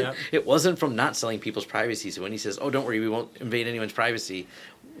 It wasn't from not selling people's privacy. So when he says, oh, don't worry, we won't invade anyone's privacy,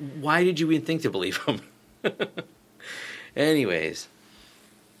 why did you even think to believe him? Anyways.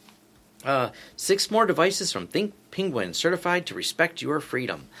 6 more devices from Think Penguin, certified to respect your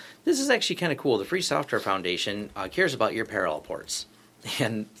freedom. This is actually kind of cool. The Free Software Foundation cares about your parallel ports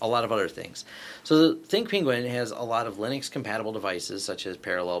and a lot of other things. So the Think Penguin has a lot of Linux-compatible devices, such as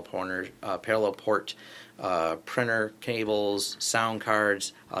parallel port, printer cables, sound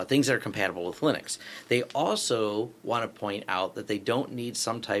cards, things that are compatible with Linux. They also want to point out that they don't need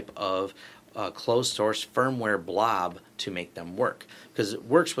some type of closed source firmware blob to make them work, because it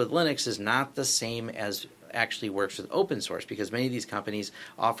works with Linux is not the same as actually works with open source, because many of these companies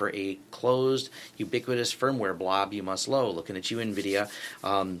offer a closed, ubiquitous firmware blob you must load. Looking at you, NVIDIA,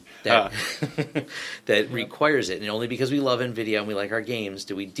 that requires it. And only because we love NVIDIA and we like our games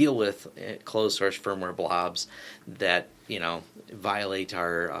do we deal with closed source firmware blobs that violate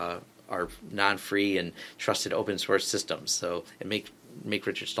our non-free and trusted open source systems. So it make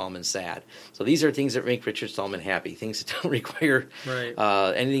Richard Stallman sad. So these are things that make Richard Stallman happy, things that don't require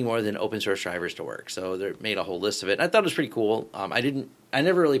anything more than open source drivers to work. So they made a whole list of it. And I thought it was pretty cool. I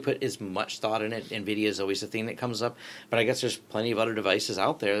never really put as much thought in it. NVIDIA is always the thing that comes up, but I guess there's plenty of other devices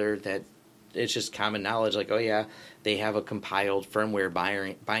out there that it's just common knowledge, like, oh yeah, they have a compiled firmware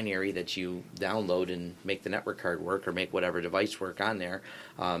binary that you download and make the network card work or make whatever device work on there.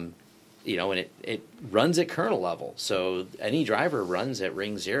 And it runs at kernel level. So any driver runs at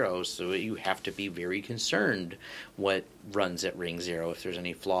ring 0, so you have to be very concerned what runs at ring 0 if there's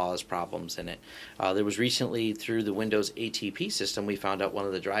any flaws, problems in it. There was recently, through the Windows ATP system, we found out one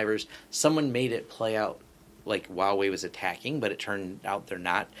of the drivers, someone made it play out like Huawei was attacking, but it turned out they're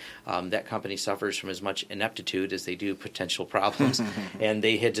not. That company suffers from as much ineptitude as they do potential problems, and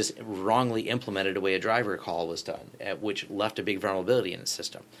they had just wrongly implemented a way a driver call was done, which left a big vulnerability in the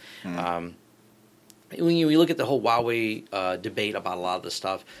system. When you look at the whole Huawei debate about a lot of the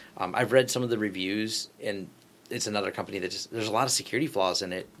stuff, I've read some of the reviews, and it's another company that there's a lot of security flaws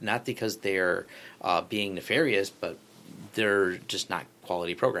in it, not because they're being nefarious, but they're just not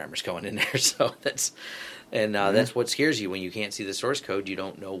quality programmers going in there. So that's what scares you when you can't see the source code. You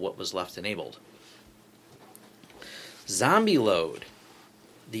don't know what was left enabled. Zombie load.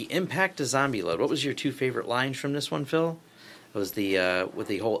 The impact of zombie load. What was your 2 favorite lines from this one, Phil? It was the with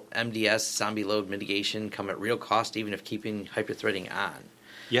the whole MDS zombie load mitigation come at real cost, even if keeping hyperthreading on.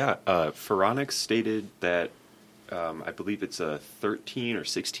 Yeah, Phoronix stated that I believe it's a 13 or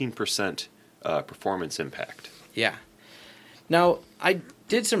 16% performance impact. Yeah. Now, I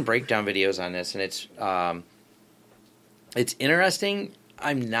did some breakdown videos on this, and it's interesting.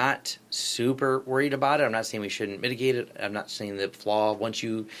 I'm not super worried about it. I'm not saying we shouldn't mitigate it. I'm not saying the flaw, once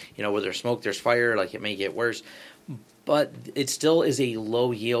where there's smoke, there's fire, like it may get worse. But it still is a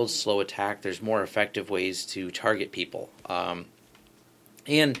low yield, slow attack. There's more effective ways to target people.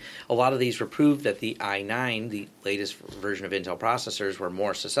 And a lot of these were proved that the i9, the latest version of Intel processors, were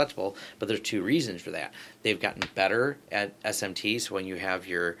more susceptible, but there's two reasons for that. They've gotten better at SMT, so when you have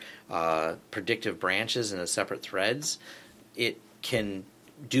your predictive branches and the separate threads, it can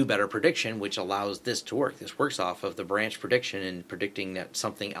do better prediction, which allows this to work. This works off of the branch prediction and predicting that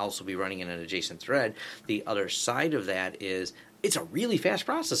something else will be running in an adjacent thread. The other side of that is it's a really fast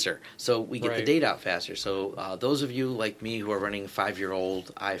processor, so we get the data out faster. So those of you like me who are running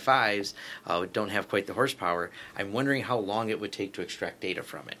 5-year-old i5s don't have quite the horsepower. I'm wondering how long it would take to extract data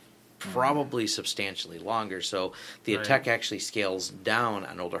from it. Probably substantially longer. So the attack actually scales down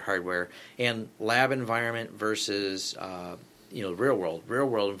on older hardware. And lab environment versus real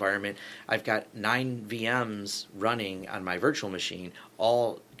world environment, I've got 9 VMs running on my virtual machine,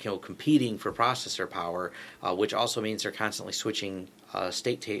 all competing for processor power, which also means they're constantly switching it's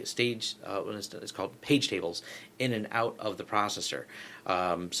called page tables in and out of the processor.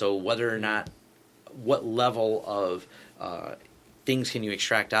 So whether or not, what level of things can you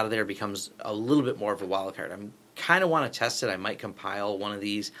extract out of there becomes a little bit more of a wild card. I'm kind of want to test it. I might compile one of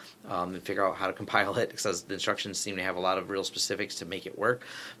these and figure out how to compile it, because the instructions seem to have a lot of real specifics to make it work.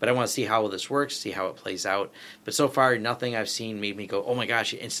 But I want to see how this works, see how it plays out. But so far, nothing I've seen made me go, oh my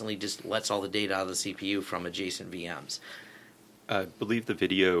gosh, it instantly just lets all the data out of the CPU from adjacent VMs. I believe the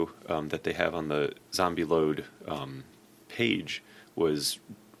video that they have on the Zombie Load page was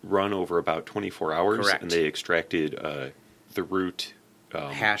run over about 24 hours. Correct. And they extracted the root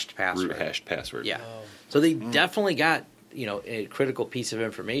hashed password. Yeah. Oh. So they definitely got a critical piece of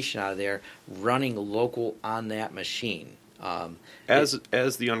information out of there running local on that machine. As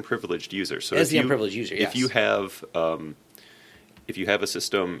the unprivileged user. So unprivileged user, yes. If you have a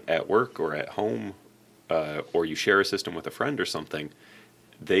system at work or at home, or you share a system with a friend or something,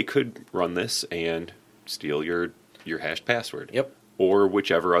 they could run this and steal your hashed password. Yep. Or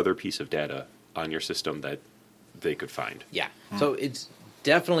whichever other piece of data on your system that they could find. Yeah. So it's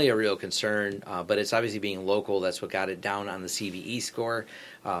definitely a real concern, but it's obviously being local. That's what got it down on the CVE score.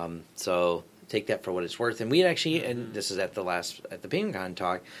 So take that for what it's worth. And we actually, and this is at the PingCon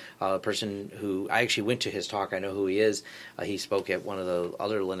talk, a person who I actually went to his talk. I know who he is. He spoke at one of the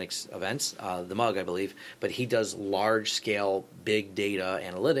other Linux events, the Mug, I believe. But he does large scale, big data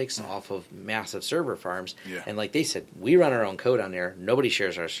analytics off of massive server farms. Yeah. And like they said, we run our own code on there. Nobody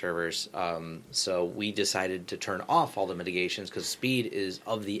shares our servers. So we decided to turn off all the mitigations because speed is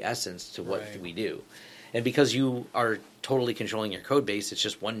of the essence to what we do. And because you are totally controlling your code base, it's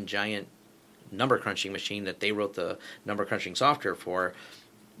just one giant number crunching machine that they wrote the number crunching software for.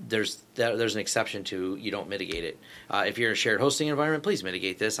 There's an exception to you don't mitigate it. If you're in a shared hosting environment, please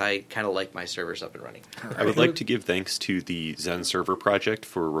mitigate this. I kind of like my servers up and running. I would like to give thanks to the Zen Server project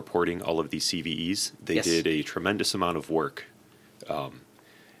for reporting all of these CVEs. They did a tremendous amount of work.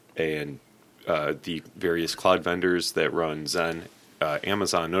 And the various cloud vendors that run Zen,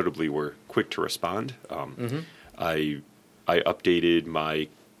 Amazon notably, were quick to respond. I updated my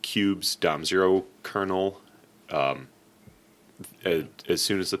Cube's DOM0 kernel as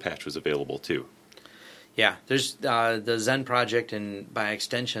soon as the patch was available too. Yeah, there's the Zen project, and by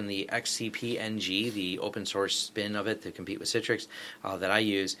extension the XCP-NG, the open source spin of it to compete with Citrix that I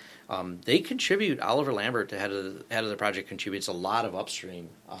use. They contribute. Oliver Lambert, the head of the project, contributes a lot of upstream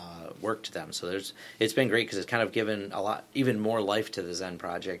work to them. So it's been great because it's kind of given even more life to the Zen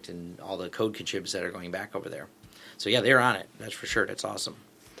project and all the code contributors that are going back over there. So yeah, they're on it. That's for sure. That's awesome.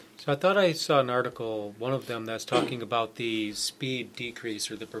 So I thought I saw an article, one of them, that's talking about the speed decrease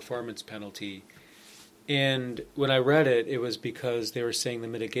or the performance penalty. And when I read it, it was because they were saying the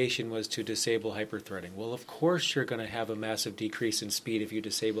mitigation was to disable hyperthreading. Well, of course you're going to have a massive decrease in speed if you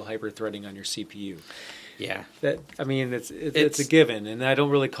disable hyperthreading on your CPU. Yeah. It's a given, and I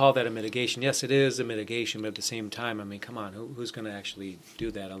don't really call that a mitigation. Yes, it is a mitigation, but at the same time, come on, who's going to actually do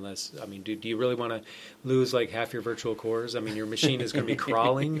that unless, do you really want to lose like half your virtual cores? Your machine is going to be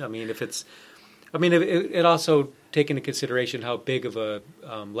crawling. It also take into consideration how big of a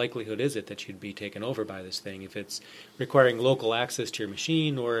likelihood is it that you'd be taken over by this thing. If it's requiring local access to your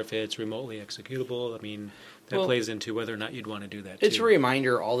machine or if it's remotely executable, I mean, that plays into whether or not you'd want to do that, It's too. a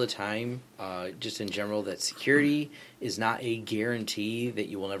reminder all the time, just in general, that security is not a guarantee that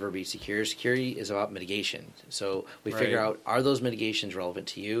you will never be secure. Security is about mitigation. So we figure Right. out, are those mitigations relevant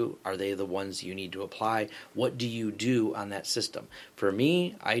to you? Are they the ones you need to apply? What do you do on that system? For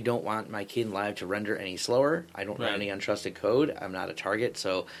me, I don't want my Kdenlive to render any slower. I don't run Right. any untrusted code. I'm not a target.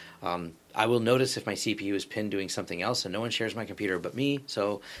 So I will notice if my CPU is pinned doing something else, and no one shares my computer but me.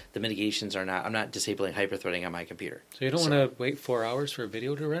 So the mitigations are not. I'm not disabling hyperthreading on my computer. So you don't want to wait 4 hours for a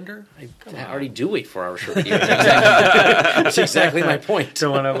video to render? I already do wait 4 hours for video. That's exactly my point.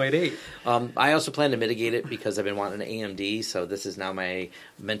 Don't want to wait 8. I also plan to mitigate it because I've been wanting an AMD, so this is now my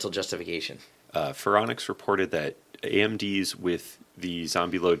mental justification. Phoronix reported that AMDs with the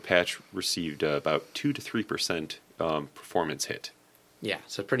Zombie Load patch received about 2 to 3% performance hit. Yeah,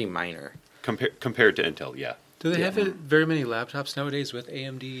 so pretty minor. Compared to Intel, yeah. Do they have very many laptops nowadays with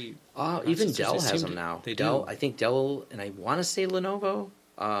AMD? Even Dell They has seem them to- now. They Dell, do. I think Dell, and I want to say Lenovo.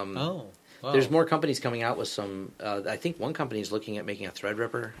 Oh, wow. There's more companies coming out with some. I think one company is looking at making a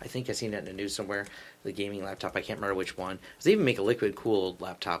Threadripper. I think I've seen that in the news somewhere. The gaming laptop. I can't remember which one. They even make a liquid cooled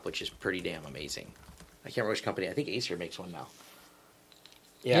laptop, which is pretty damn amazing. I can't remember which company. I think Acer makes one now.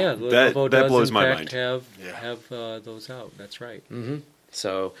 Yeah, That Lenovo does blows in my fact mind. have those out. That's right. Mm-hmm.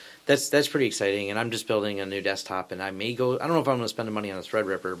 So that's pretty exciting, and I'm just building a new desktop, and I may go. I don't know if I'm going to spend the money on a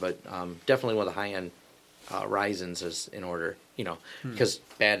Threadripper, but definitely one of the high-end Ryzen's is in order. Because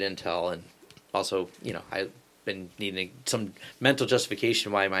bad Intel, and also I've been needing some mental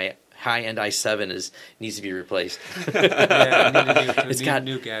justification why my high-end i7 needs to be replaced. It's got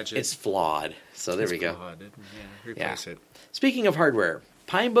new gadgets. It's flawed. So there we go. Replace it. Speaking of hardware,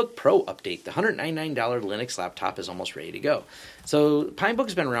 Pinebook Pro update. The $199 Linux laptop is almost ready to go. So Pinebook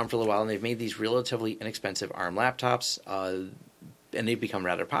has been around for a little while, and they've made these relatively inexpensive ARM laptops, and they've become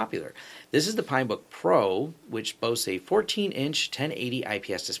rather popular. This is the Pinebook Pro, which boasts a 14-inch 1080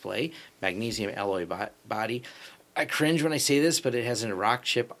 IPS display, magnesium alloy body. I cringe when I say this, but it has a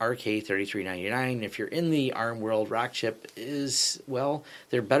Rockchip RK3399. If you're in the ARM world, Rockchip is, well,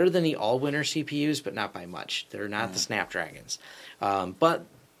 they're better than the Allwinner CPUs, but not by much. They're not the Snapdragons. But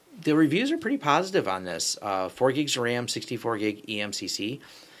the reviews are pretty positive on this. 4 gigs of RAM, 64 gig eMCC,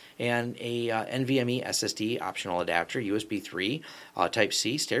 and a NVMe SSD optional adapter, USB 3,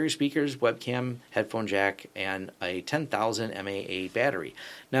 Type-C, stereo speakers, webcam, headphone jack, and a 10,000 mAh battery.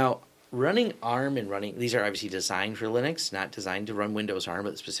 Now, running ARM and these are obviously designed for Linux, not designed to run Windows ARM,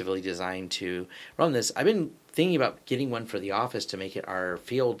 but specifically designed to run this. I've been thinking about getting one for the office to make it our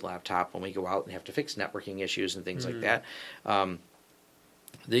field laptop when we go out and have to fix networking issues and things like that.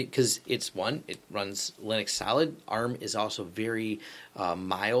 Because it runs Linux solid. ARM is also very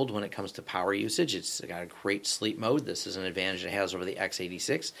mild when it comes to power usage. It's got a great sleep mode. This is an advantage it has over the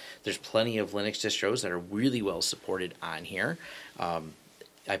x86. There's plenty of Linux distros that are really well supported on here.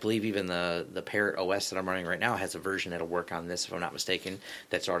 I believe even the Parrot OS that I'm running right now has a version that'll work on this, if I'm not mistaken,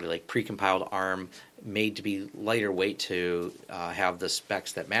 that's already like pre-compiled ARM, made to be lighter weight to have the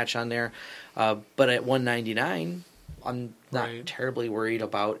specs that match on there. But at $199, I'm not terribly worried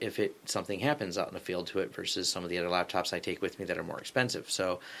about if something happens out in the field to it versus some of the other laptops I take with me that are more expensive.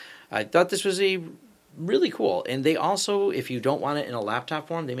 So I thought this was really cool. And they also, if you don't want it in a laptop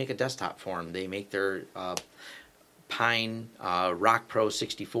form, they make a desktop form. They make their Pine Rock Pro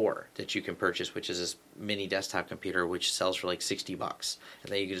 64 that you can purchase, which is this mini desktop computer which sells for like $60,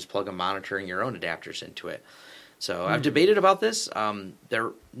 and then you can just plug a monitor and your own adapters into it. So I've debated about this.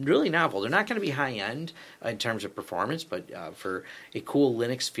 They're really novel. They're not going to be high end in terms of performance, but for a cool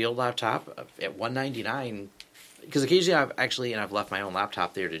Linux field laptop at $199. Because occasionally I've left my own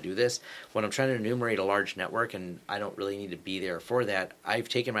laptop there to do this. When I'm trying to enumerate a large network and I don't really need to be there for that, I've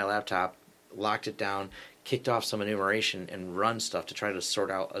taken my laptop, locked it down, kicked off some enumeration, and run stuff to try to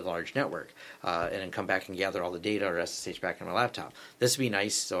sort out a large network, and then come back and gather all the data or SSH back in my laptop. This would be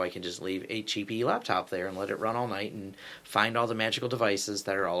nice, so I can just leave a cheapy laptop there and let it run all night and find all the magical devices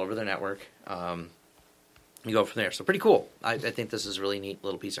that are all over the network. You go from there. So pretty cool. I think this is a really neat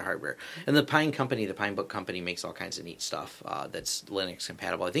little piece of hardware. And the Pinebook company makes all kinds of neat stuff that's Linux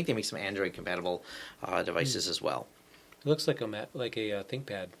compatible. I think they make some Android compatible devices as well. It looks like a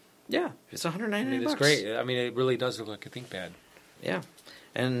ThinkPad. Yeah, it's $199. It's great. I mean, it really does look like a ThinkPad. Yeah,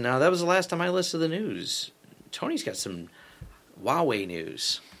 and that was the last on my list of the news. Tony's got some Huawei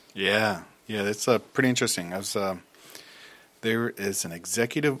news. Yeah, that's pretty interesting. There is an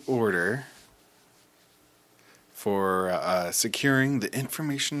executive order for securing the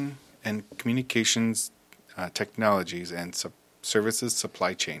information and communications technologies and services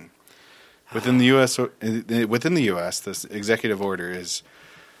supply chain. Within the U.S., this executive order is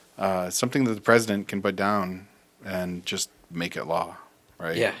something that the president can put down and just make it law,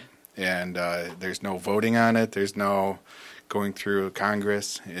 right? Yeah. And there's no voting on it. There's no going through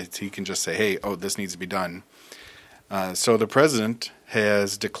Congress. He can just say, hey, this needs to be done. So the president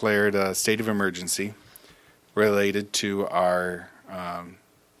has declared a state of emergency related to our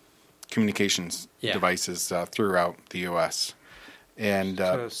communications devices throughout the U.S. And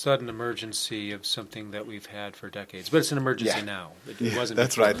so a sudden emergency of something that we've had for decades, but it's an emergency now. It wasn't.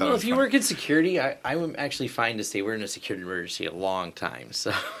 That's what I thought. Well, if you work in security, I'm actually fine to say we're in a security emergency a long time.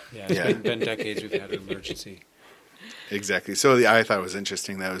 So it's been decades we've had an emergency. Exactly. So I thought it was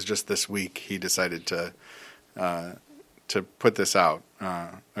interesting that it was just this week he decided to put this out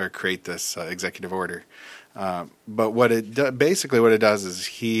or create this executive order. But what it does is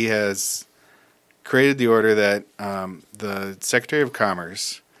he has created the order that the Secretary of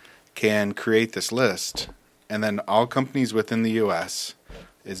Commerce can create this list, and then all companies within the U.S.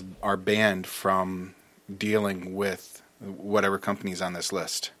 are banned from dealing with whatever companies on this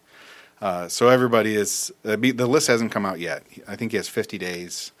list. So everybody is the list hasn't come out yet. I think he has 50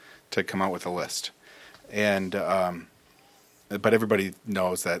 days to come out with a list, and but everybody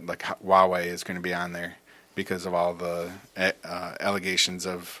knows that like Huawei is going to be on there because of all the allegations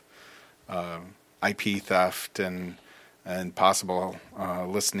of IP theft and possible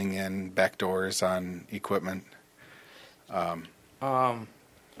listening in backdoors on equipment. I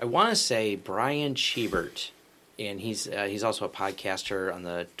want to say Brian Schubert, and he's also a podcaster on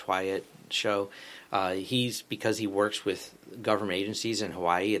the Twiat show. Because he works with government agencies in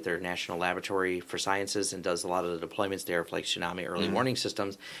Hawaii at their National Laboratory for Sciences and does a lot of the deployments there for like tsunami early warning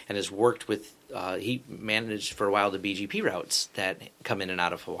systems, and has worked with he managed for a while the BGP routes that come in and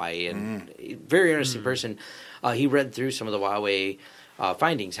out of Hawaii, and very interesting person. He read through some of the Huawei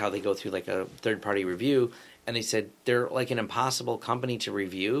findings, how they go through like a third-party review, and he said they're like an impossible company to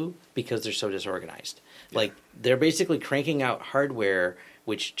review because they're so disorganized. Yeah. Like they're basically cranking out hardware,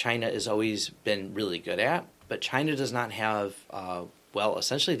 which China has always been really good at, but China does not have,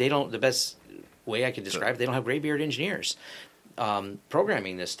 essentially they don't, the best way I could describe it, they don't have graybeard engineers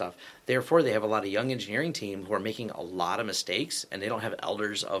programming this stuff. Therefore, they have a lot of young engineering team who are making a lot of mistakes, and they don't have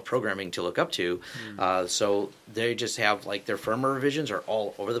elders of programming to look up to. So they just have, like, their firmware revisions are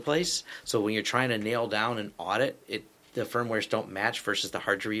all over the place. So when you're trying to nail down an audit, the firmwares don't match versus the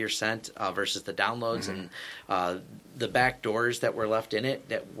hard to read sent versus the downloads, and the back doors that were left in it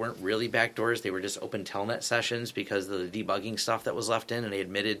that weren't really back doors. They were just open telnet sessions because of the debugging stuff that was left in, and they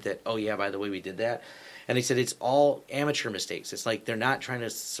admitted that, oh yeah, by the way, we did that. And he said it's all amateur mistakes. It's like they're not trying to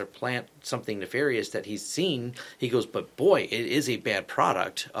supplant something nefarious that he's seen. He goes, but boy, it is a bad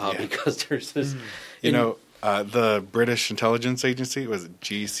product because there's this... the British intelligence agency, was it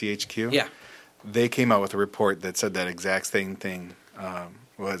GCHQ? Yeah. They came out with a report that said that exact same thing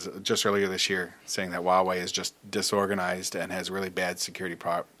was just earlier this year, saying that Huawei is just disorganized and has really bad security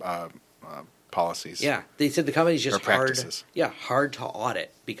policies. Yeah, they said the company's just hard to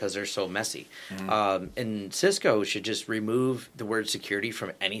audit because they're so messy. And Cisco should just remove the word security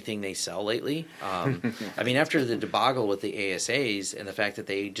from anything they sell lately. I mean, after the debacle with the ASAs and the fact that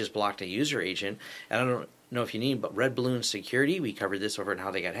they just blocked a user agent, and I don't know if you need, but Red Balloon Security, we covered this over in How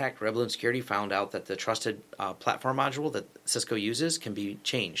They Got Hacked. Red Balloon Security found out that the trusted platform module that Cisco uses can be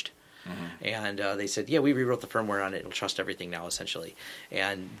changed. And they said, yeah, we rewrote the firmware on it. It'll trust everything now, essentially.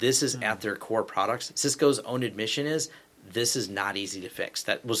 And this is at their core products. Cisco's own admission is this is not easy to fix.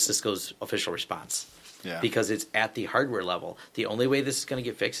 That was Cisco's official response. Yeah. Because it's at the hardware level. The only way this is going to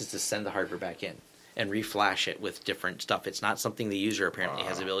get fixed is to send the hardware back in and reflash it with different stuff. It's not something the user apparently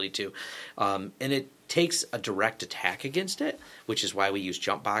has the ability to. And it takes a direct attack against it, which is why we use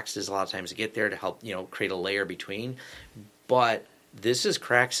jump boxes a lot of times to get there to help, create a layer between. But this is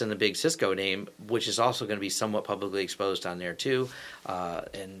cracks in the big Cisco name, which is also going to be somewhat publicly exposed on there too.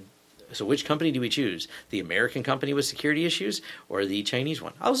 And so which company do we choose? The American company with security issues or the Chinese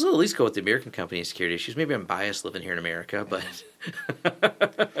one? I'll at least go with the American company with security issues. Maybe I'm biased living here in America, but...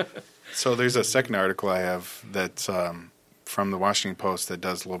 So there's a second article I have that's from the Washington Post that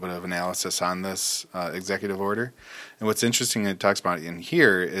does a little bit of analysis on this executive order. And what's interesting it talks about in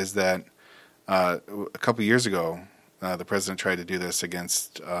here is that a couple years ago, the president tried to do this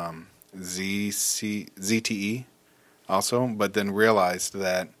against ZTE also, but then realized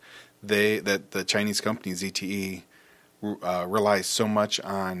that the Chinese company ZTE relies so much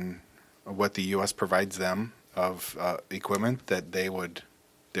on what the U.S. provides them of equipment that they would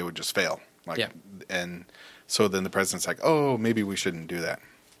just fail. And so then the president's like, oh, maybe we shouldn't do that.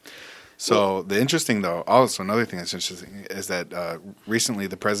 So the interesting, though, also another thing that's interesting is that recently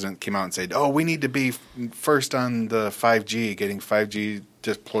the president came out and said, "Oh, we need to be first on the 5G, getting 5G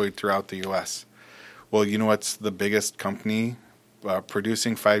deployed throughout the U.S." Well, you know what's the biggest company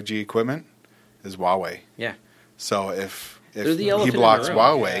producing 5G equipment is Huawei. Yeah. So if They're the he elephant in the blocks room.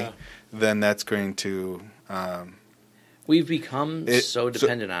 Huawei, then that's going to We've become so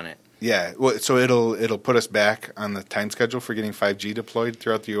dependent on it. yeah. Well, so it'll put us back on the time schedule for getting 5G deployed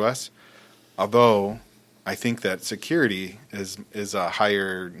throughout the U.S. Although I think that security is a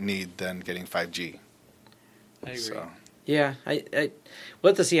higher need than getting 5G. I agree. So, Yeah,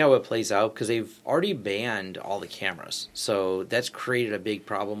 we'll have to see how it plays out because they've already banned all the cameras. So that's created a big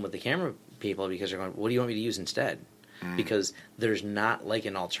problem with the camera people because they're going, what do you want me to use instead? Because there's not like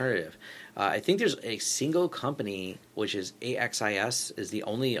an alternative. I think there's a single company, which is AXIS, is the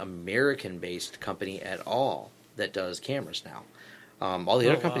only American-based company at all that does cameras now. All the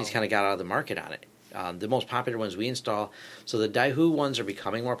other companies kind of got out of the market on it. The most popular ones we install, so the Daihu ones are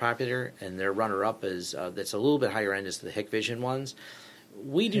becoming more popular, and their runner-up is that's a little bit higher end is the Hikvision ones.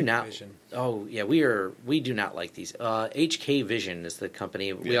 We do not. Hikvision. Oh yeah, we do not like these. HK Vision is the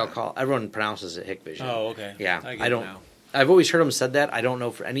company we all call. Everyone pronounces it Hikvision. Oh, okay. Yeah, I get I it don't. now. I've always heard them said that. I don't know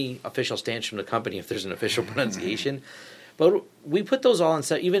for any official stance from the company if there's an official pronunciation. But we put those all in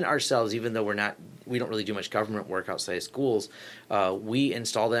set, even ourselves, even though we don't really do much government work outside of schools. We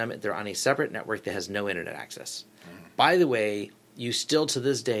install them. They're on a separate network that has no internet access. By the way, you still to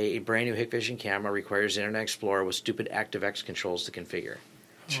this day, a brand new Hikvision camera requires Internet Explorer with stupid ActiveX controls to configure.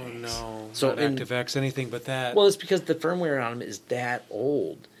 Oh no! So Not ActiveX, anything but that. Well, it's because the firmware on them is that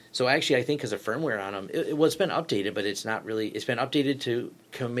old. So actually, I think because the firmware on them, it's been updated, but it's not really. It's been updated to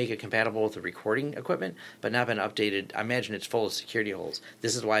make it compatible with the recording equipment, but not been updated. I imagine it's full of security holes.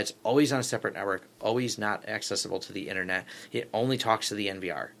 This is why it's always on a separate network, always not accessible to the internet. It only talks to the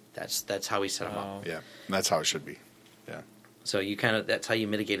NVR. That's how we set them up. yeah, that's how it should be. Yeah. So you that's how you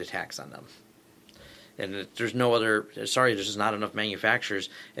mitigate attacks on them. And there's no other. Sorry, there's just not enough manufacturers.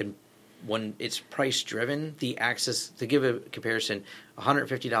 And when it's price driven, the access, to give a comparison,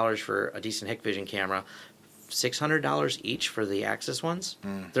 $150 for a decent Hikvision camera, $600 each for the Axis ones.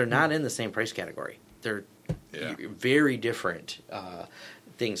 They're not in the same price category. They're very different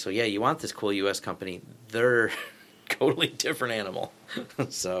things. So yeah, you want this cool U.S. company. They're totally different animal.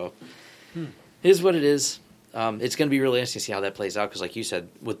 So here's what it is. It's going to be really interesting to see how that plays out because, like you said,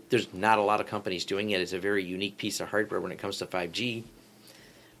 there's not a lot of companies doing it. It's a very unique piece of hardware when it comes to 5G.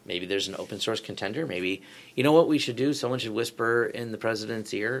 Maybe there's an open source contender. Maybe, you know what we should do? Someone should whisper in the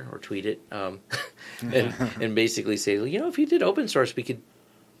president's ear or tweet it and basically say, well, if you did open source, we could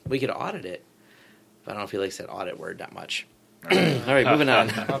audit it. But I don't know if he likes that audit word that much. All right, moving on.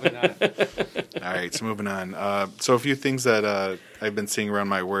 Probably not. All right, so moving on. So a few things that I've been seeing around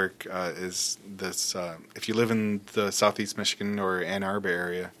my work is this. If you live in the southeast Michigan or Ann Arbor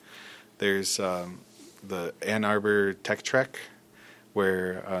area, there's the Ann Arbor Tech Trek,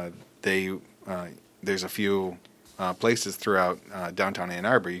 where there's a few places throughout downtown Ann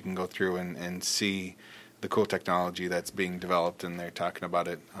Arbor you can go through and see the cool technology that's being developed, and they're talking about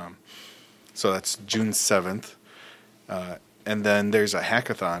it. So that's June 7th. And then there's a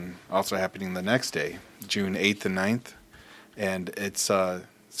hackathon also happening the next day, June 8th and 9th. And it's so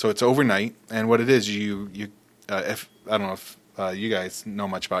it's overnight. And what it is, if I don't know if you guys know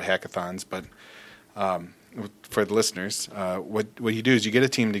much about hackathons, but for the listeners, what you do is you get a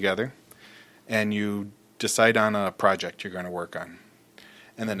team together and you decide on a project you're going to work on.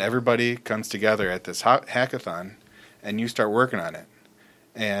 And then everybody comes together at this hackathon and you start working on it.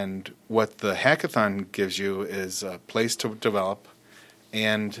 And what the hackathon gives you is a place to develop,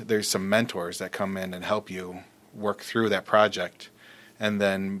 and there's some mentors that come in and help you work through that project. And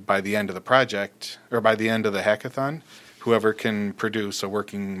then by the end of the project, or by the end of the hackathon, whoever can produce a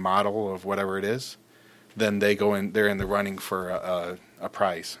working model of whatever it is, then they're in the running for a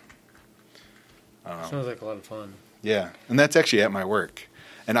prize. Sounds like a lot of fun. Yeah, and that's actually at my work.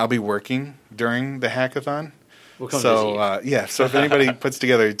 And I'll be working during the hackathon. We'll come so so if anybody puts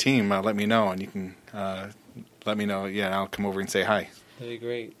together a team, let me know, and you can let me know. Yeah, and I'll come over and say hi. That'd be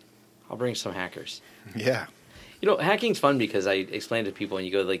great. I'll bring some hackers. Yeah. Hacking's fun because I explain to people when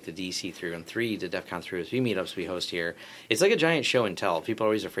you go to like the DC 313 to DEF CON 303 meetups we host here, it's like a giant show and tell. People are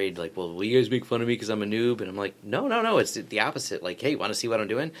always afraid, like, well, will you guys make fun of me because I'm a noob? And I'm like, no, it's the opposite. Like, hey, want to see what I'm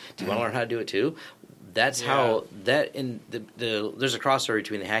doing? Do you want to learn how to do it too? That's how that in there's a crossover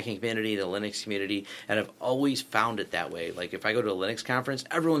between the hacking community, the Linux community, and I've always found it that way. Like if I go to a Linux conference,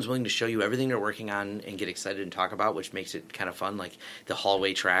 everyone's willing to show you everything they're working on and get excited and talk about, which makes it kind of fun. Like the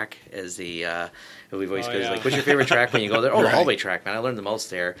hallway track is the we've always like, what's your favorite track when you go there? Oh, the hallway track, man! I learned the most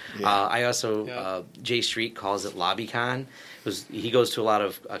there. Yeah. I also Jay Street calls it LobbyCon. He goes to a lot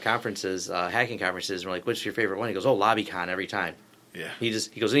of conferences, hacking conferences, and we're like, what's your favorite one? He goes, oh, LobbyCon every time. Yeah. He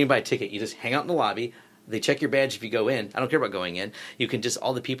goes, you buy a ticket. You just hang out in the lobby. They check your badge if you go in. I don't care about going in. You can just,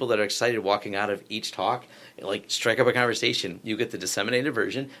 all the people that are excited walking out of each talk, like strike up a conversation. You get the disseminated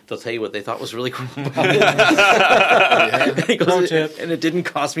version. They'll tell you what they thought was really cool about it. And it didn't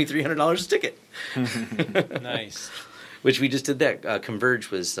cost me $300 a ticket. Nice. Which we just did that.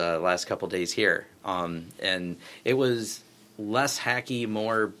 Converge was last couple days here. And it was less hacky,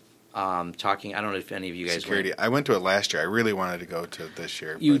 more talking. I don't know if any of you guys security. went. I went to it last year. I really wanted to go to this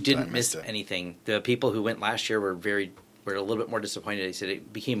year. You didn't miss anything. The people who went last year were a little bit more disappointed. They said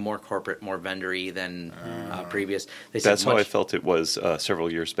it became more corporate, more vendor-y than previous. They said that's how I felt it was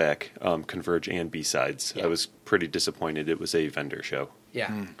several years back. Converge and B-Sides. I was pretty disappointed. It was a vendor show.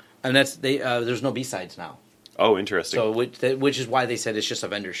 Yeah, and that's there's no B-Sides now. Oh, interesting. So which is why they said it's just a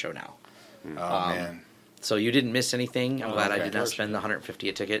vendor show now. Oh man. So you didn't miss anything. I'm glad I did not spend the $150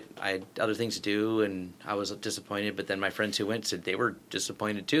 a ticket. I had other things to do, and I was disappointed. But then my friends who went said they were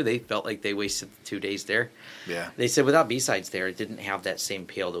disappointed too. They felt like they wasted 2 days there. Yeah. They said without B-Sides there, it didn't have that same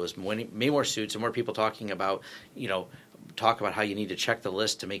appeal. There was many more suits and more people talking about, talk about how you need to check the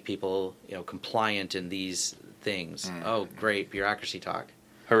list to make people, compliant in these things. Oh, great bureaucracy talk.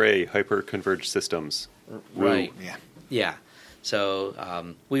 Hooray! Hyper-converged systems. Right. Yeah. Yeah.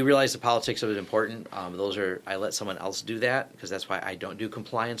 So we realize the politics of it important. I let someone else do that because that's why I don't do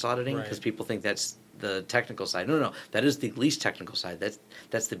compliance auditing because people think that's the technical side. No, that is the least technical side.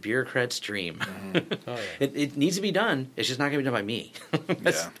 That's the bureaucrat's dream. Mm-hmm. It needs to be done. It's just not going to be done by me.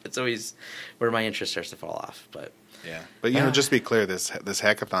 That's always where my interest starts to fall off. But just to be clear, this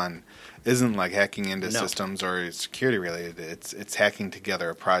hackathon isn't like hacking into systems or security related. It's hacking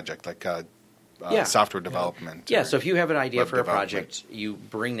together a project like software development. Yeah, so if you have an idea for a project, you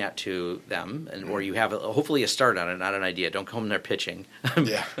bring that to them, or you have hopefully a start on it, not an idea. Don't come there pitching.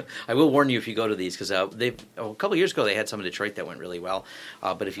 Yeah. I will warn you if you go to these, because a couple of years ago they had some in Detroit that went really well.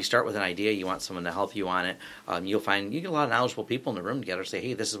 But if you start with an idea, you want someone to help you on it, you'll find you get a lot of knowledgeable people in the room together say,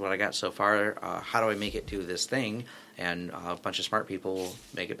 hey, this is what I got so far. How do I make it do this thing? And a bunch of smart people will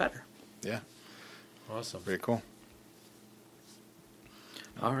make it better. Yeah. Awesome. Very cool.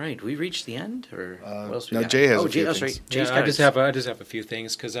 All right, we reached the end, or what else we got? Jay has a few things. Right. I just have a few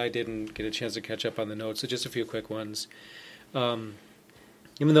things because I didn't get a chance to catch up on the notes. So just a few quick ones. Even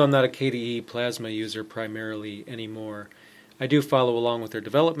though I'm not a KDE Plasma user primarily anymore, I do follow along with their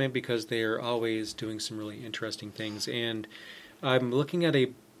development because they are always doing some really interesting things. And I'm looking at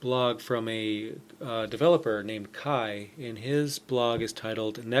a blog from a developer named Kai, and his blog is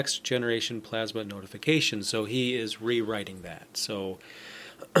titled Next Generation Plasma Notification. So he is rewriting that. So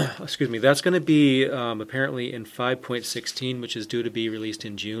excuse me, that's going to be apparently in 5.16, which is due to be released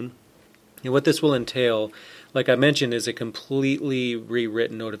in June. And what this will entail, like I mentioned, is a completely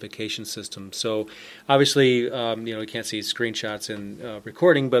rewritten notification system. So obviously, you can't see screenshots in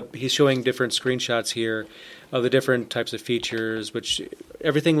recording, but he's showing different screenshots here of the different types of features, which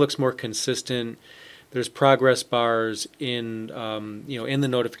everything looks more consistent. There's progress bars in in the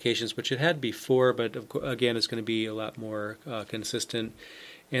notifications, which it had before, but again, it's going to be a lot more consistent.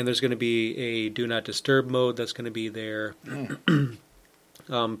 And there's going to be a Do Not Disturb mode that's going to be there.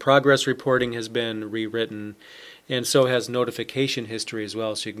 Progress reporting has been rewritten, and so has notification history as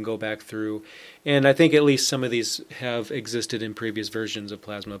well, so you can go back through. And I think at least some of these have existed in previous versions of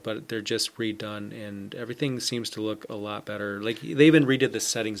Plasma, but they're just redone, and everything seems to look a lot better. Like, they even redid the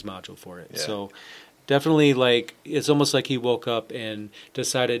settings module for it. Yeah. So definitely, it's almost like he woke up and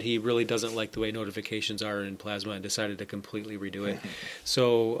decided he really doesn't like the way notifications are in Plasma and decided to completely redo it.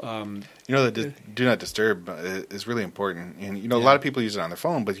 So, the Do Not Disturb is really important. And, a lot of people use it on their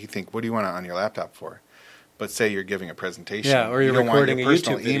phone, but you think, what do you want it on your laptop for? But say you're giving a presentation. Yeah, or you're recording a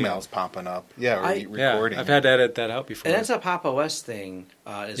YouTube video. Emails popping up. Yeah, or recording. I've had to edit that out before. And that's a Pop! OS thing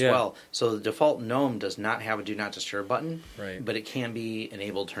as well. So the default GNOME does not have a Do Not Disturb button, right? But it can be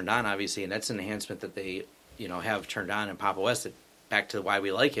enabled, turned on, obviously, and that's an enhancement that they have turned on in Pop! OS. That, back to why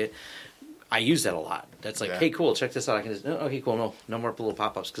we like it. I use that a lot. That's like, hey, cool, check this out. I can just, okay, cool, no more little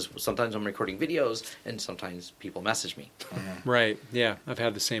pop-ups, because sometimes I'm recording videos and sometimes people message me. Mm-hmm. Right, yeah, I've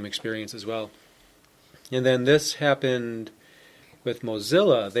had the same experience as well. And then this happened with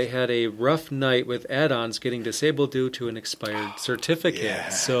Mozilla. They had a rough night with add-ons getting disabled due to an expired certificate. Yeah.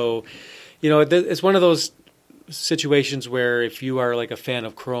 So it's one of those situations where if you are like a fan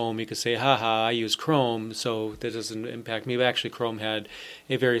of Chrome, you could say, haha, I use Chrome, so that doesn't impact me. But actually, Chrome had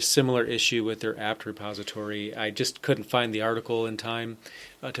a very similar issue with their apt repository. I just couldn't find the article in time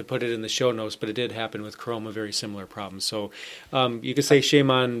to put it in the show notes, but it did happen with Chrome, a very similar problem. So you could say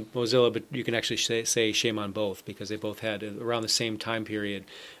shame on Mozilla, but you can actually say shame on both, because they both had, around the same time period,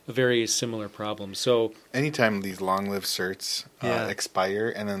 a very similar problem. So anytime these long-lived certs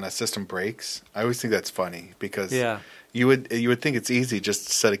expire and then the system breaks, I always think that's funny, because you would think it's easy just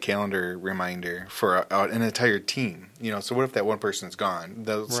to set a calendar reminder for an entire team. So what if that one person is gone?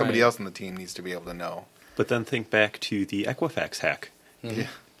 Somebody else on the team needs to be able to know. But then think back to the Equifax hack. Mm-hmm. Yeah,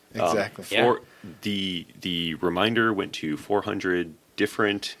 exactly. The reminder went to 400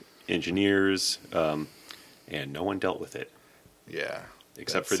 different engineers, and no one dealt with it. Yeah.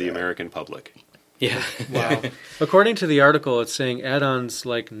 Except for the American public. Yeah. Wow. According to the article, it's saying add-ons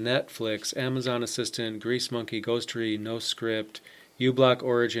like Netflix, Amazon Assistant, Grease Monkey, Ghostery, NoScript, uBlock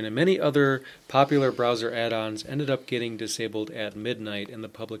Origin, and many other popular browser add-ons ended up getting disabled at midnight, and the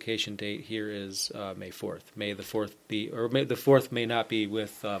publication date here is May 4th. May the 4th may not be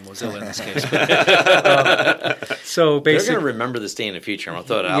with Mozilla in this case. So basically, they're going to remember this day in the future. I'll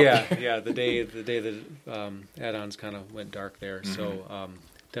throw it out. Yeah. The day that add-ons kind of went dark there. Mm-hmm. So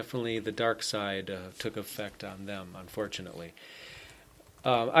definitely the dark side took effect on them, unfortunately.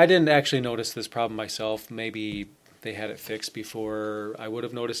 I didn't actually notice this problem myself. Maybe they had it fixed before I would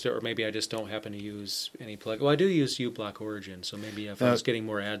have noticed it, or maybe I just don't happen to use any plugin. Well, I do use uBlock Origin, so maybe if I was getting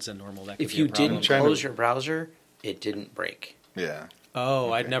more ads than normal, that could if be a problem. If you didn't close your browser, it didn't break. Yeah. Oh,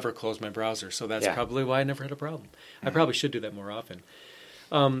 okay. I'd never close my browser, so that's probably why I never had a problem. Mm-hmm. I probably should do that more often.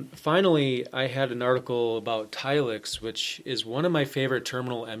 Finally, I had an article about Tilix, which is one of my favorite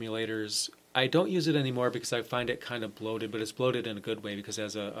terminal emulators. I don't use it anymore because I find it kind of bloated, but it's bloated in a good way because it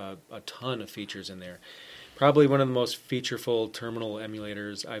has a ton of features in there. Probably one of the most featureful terminal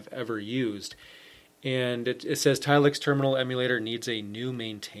emulators I've ever used. And it says Tilix terminal emulator needs a new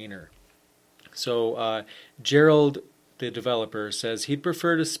maintainer. So Gerald, the developer, says he'd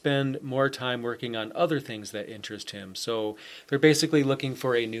prefer to spend more time working on other things that interest him. So they're basically looking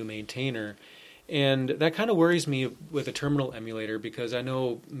for a new maintainer. And that kind of worries me with a terminal emulator, because I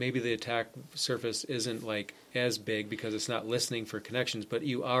know maybe the attack surface isn't like as big because it's not listening for connections, but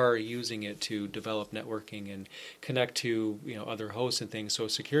you are using it to develop networking and connect to other hosts and things. So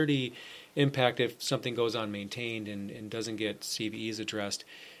security impact if something goes unmaintained and doesn't get CVEs addressed.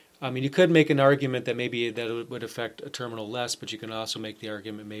 I mean, you could make an argument that maybe that would affect a terminal less, but you can also make the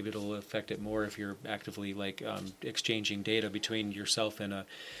argument maybe it'll affect it more if you're actively exchanging data between yourself and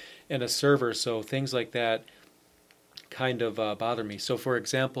a server. So things like that kind of bother me. So for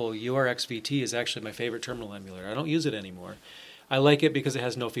example, URXVT is actually my favorite terminal emulator. I don't use it anymore. I like it because it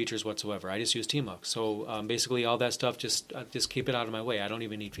has no features whatsoever. I just use Tmux. So basically all that stuff, just keep it out of my way. I don't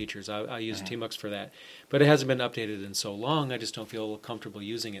even need features. I use Tmux for that. But it hasn't been updated in so long, I just don't feel comfortable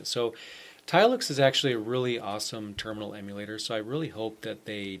using it. So Tilix is actually a really awesome terminal emulator, so I really hope that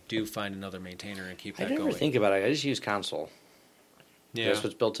they do find another maintainer and keep that going. I never think about it. I just use console. Yeah. That's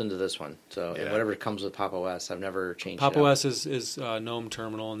what's built into this one. So and whatever comes with Pop! OS, I've never changed Pop! it up. OS is GNOME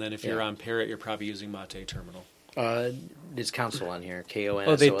terminal, and then if you're on Parrot, you're probably using Mate terminal. It's console on here, KONSOLE.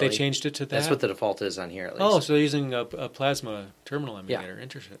 Oh, they changed it to that? That's what the default is on here, at least. Oh, so they're using a Plasma terminal emulator. Yeah.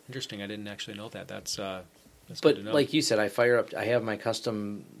 Interesting. I didn't actually know that. That's good to know. Like you said, I have my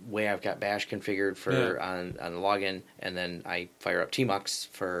custom way I've got Bash configured for on the login, and then I fire up Tmux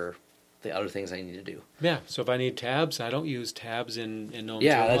for the other things I need to do. Yeah, so if I need tabs, I don't use tabs in GNOME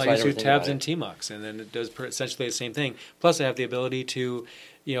terminal. That's why I use tabs in Tmux, and then it does essentially the same thing. Plus, I have the ability to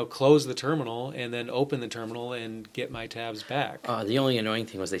close the terminal and then open the terminal and get my tabs back. The only annoying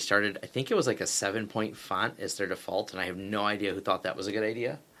thing was they started, I think it was like a 7-point font as their default, and I have no idea who thought that was a good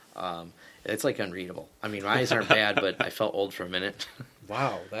idea. It's like unreadable. I mean, my eyes aren't bad, but I felt old for a minute.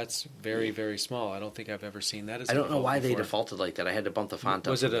 Wow, that's very, very small. I don't think I've ever seen that. I don't know why they defaulted like that. I had to bump the font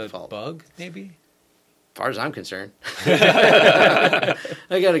up. Was it a default. Bug, maybe? As far as I'm concerned. I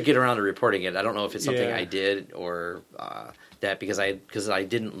got to get around to reporting it. I don't know if it's something I did or that because I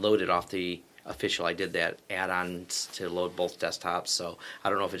didn't load it off the official. I did that add-ons to load both desktops, so I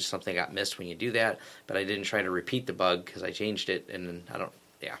don't know if it's just something that got missed when you do that, but I didn't try to repeat the bug because I changed it, and I don't,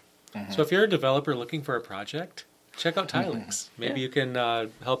 Mm-hmm. So if you're a developer looking for a project, check out Tilix. Maybe you can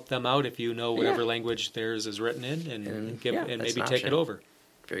help them out if you know whatever language theirs is written in, and maybe take it over.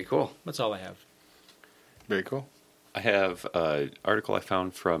 Very cool. That's all I have. Very cool. I have an article I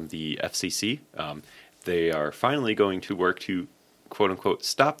found from the FCC. They are finally going to work to, quote-unquote,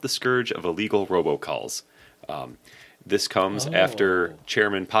 stop the scourge of illegal robocalls. This comes after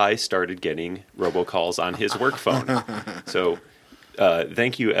Chairman Pai started getting robocalls on his work phone. So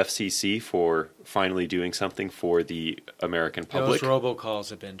thank you, FCC, for finally doing something for the American public. Those robocalls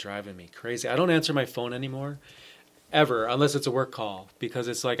have been driving me crazy. I don't answer my phone anymore, ever, unless it's a work call, because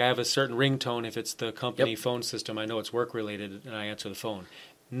it's like I have a certain ringtone. If it's the company phone system, I know it's work-related, and I answer the phone.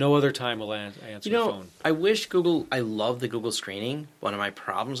 No other time will I answer the phone. I wish I love the Google screening. One of my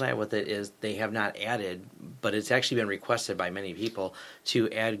problems I have with it is they have not added, but it's actually been requested by many people, to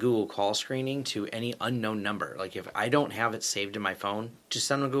add Google call screening to any unknown number. Like if I don't have it saved in my phone, just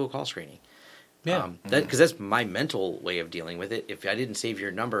send them a Google call screening. Yeah. Because that's my mental way of dealing with it. If I didn't save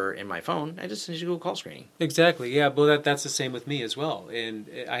your number in my phone, I just send you Google call screening. Exactly. Yeah. Well, that's the same with me as well. And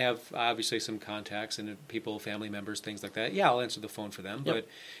I have obviously some contacts and people, family members, things like that. Yeah, I'll answer the phone for them. Yep. But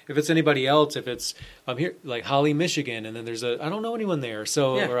if it's anybody else, if it's I'm here like Holly, Michigan, and then there's I don't know anyone there,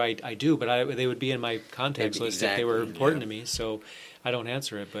 so or I do, but they would be in my contacts list if they were important to me. So I don't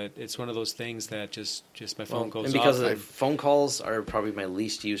answer it, but it's one of those things that just my phone goes off. And because phone calls are probably my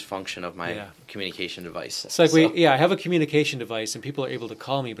least used function of my communication device. It's like I have a communication device and people are able to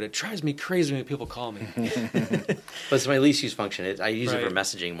call me, but it drives me crazy when people call me. But it's my least used function. I use it for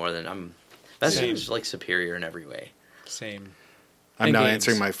messaging more than messaging is like superior in every way. Same. I'm now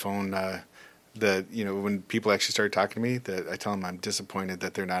answering my phone. When people actually start talking to me, that I tell them I'm disappointed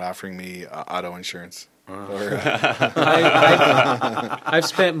that they're not offering me auto insurance. I've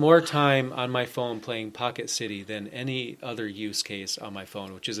spent more time on my phone playing Pocket City than any other use case on my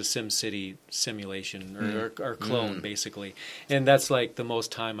phone, which is a SimCity simulation or clone, basically. And that's like the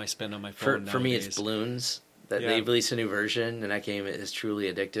most time I spend on my phone For me, it's Bloons. They've released a new version, and that game is truly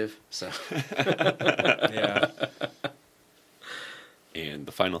addictive. So, yeah. And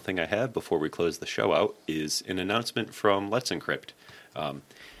the final thing I have before we close the show out is an announcement from Let's Encrypt.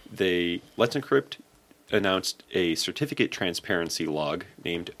 Let's Encrypt announced a certificate transparency log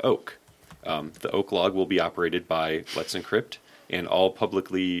named Oak. The Oak log will be operated by Let's Encrypt, and all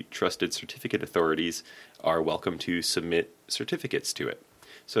publicly trusted certificate authorities are welcome to submit certificates to it.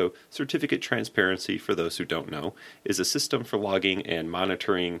 So, certificate transparency, for those who don't know, is a system for logging and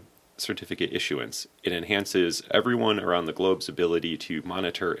monitoring certificate issuance. It enhances everyone around the globe's ability to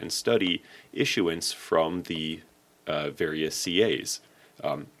monitor and study issuance from the various CAs.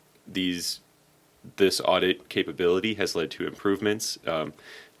 This audit capability has led to improvements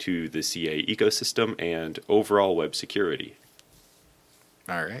to the CA ecosystem and overall web security.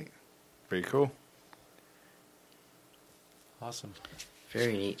 All right. Very cool. Awesome.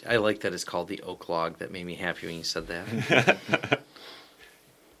 Very neat. I like that it's called the Oak log. That made me happy when you said that.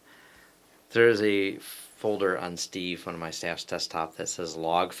 There's a folder on Steve, one of my staff's desktop, that says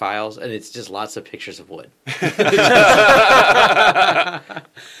log files, and it's just lots of pictures of wood. And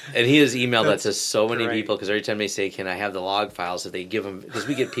he has emailed that to so many people, because every time they say, can I have the log files, if they give him, because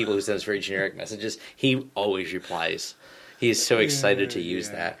we get people who send us very generic messages, he always replies. He is so excited to use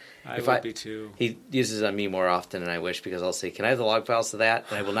that. I would be too. He uses it on me more often than I wish, because I'll say, can I have the log files to that?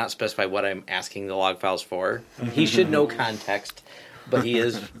 And I will not specify what I'm asking the log files for. He should know context. But he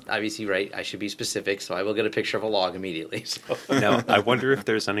is obviously right. I should be specific, so I will get a picture of a log immediately. So. Now, I wonder if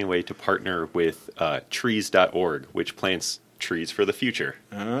there's any way to partner with trees.org, which plants trees for the future.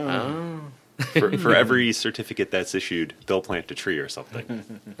 Oh. For every certificate that's issued, they'll plant a tree or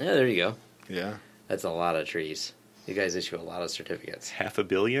something. Yeah, there you go. Yeah. That's a lot of trees. You guys issue a lot of certificates. 500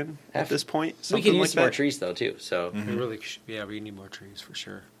 million at this point? We can use more trees, though, too. So we need more trees for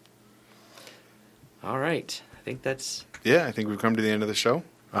sure. All right. I think that's... Yeah, I think we've come to the end of the show.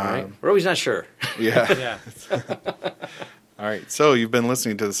 All right. We're always not sure. Yeah. All right. So you've been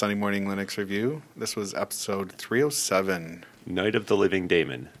listening to the Sunday Morning Linux Review. This was episode 307. Night of the Living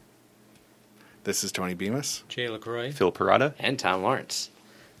Daemon. This is Tony Bemis. Jay LaCroix. Phil Parada. And Tom Lawrence.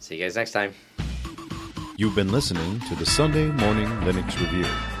 See you guys next time. You've been listening to the Sunday Morning Linux Review.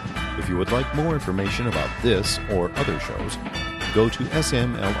 If you would like more information about this or other shows, go to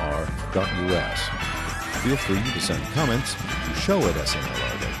smlr.us. Feel free to send comments to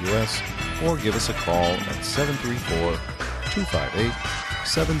show@smlr.us or give us a call at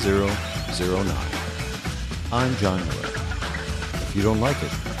 734-258-7009. I'm John Miller. If you don't like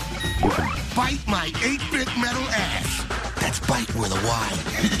it, you can bite my 8-bit metal ass. That's bite with a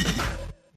Y.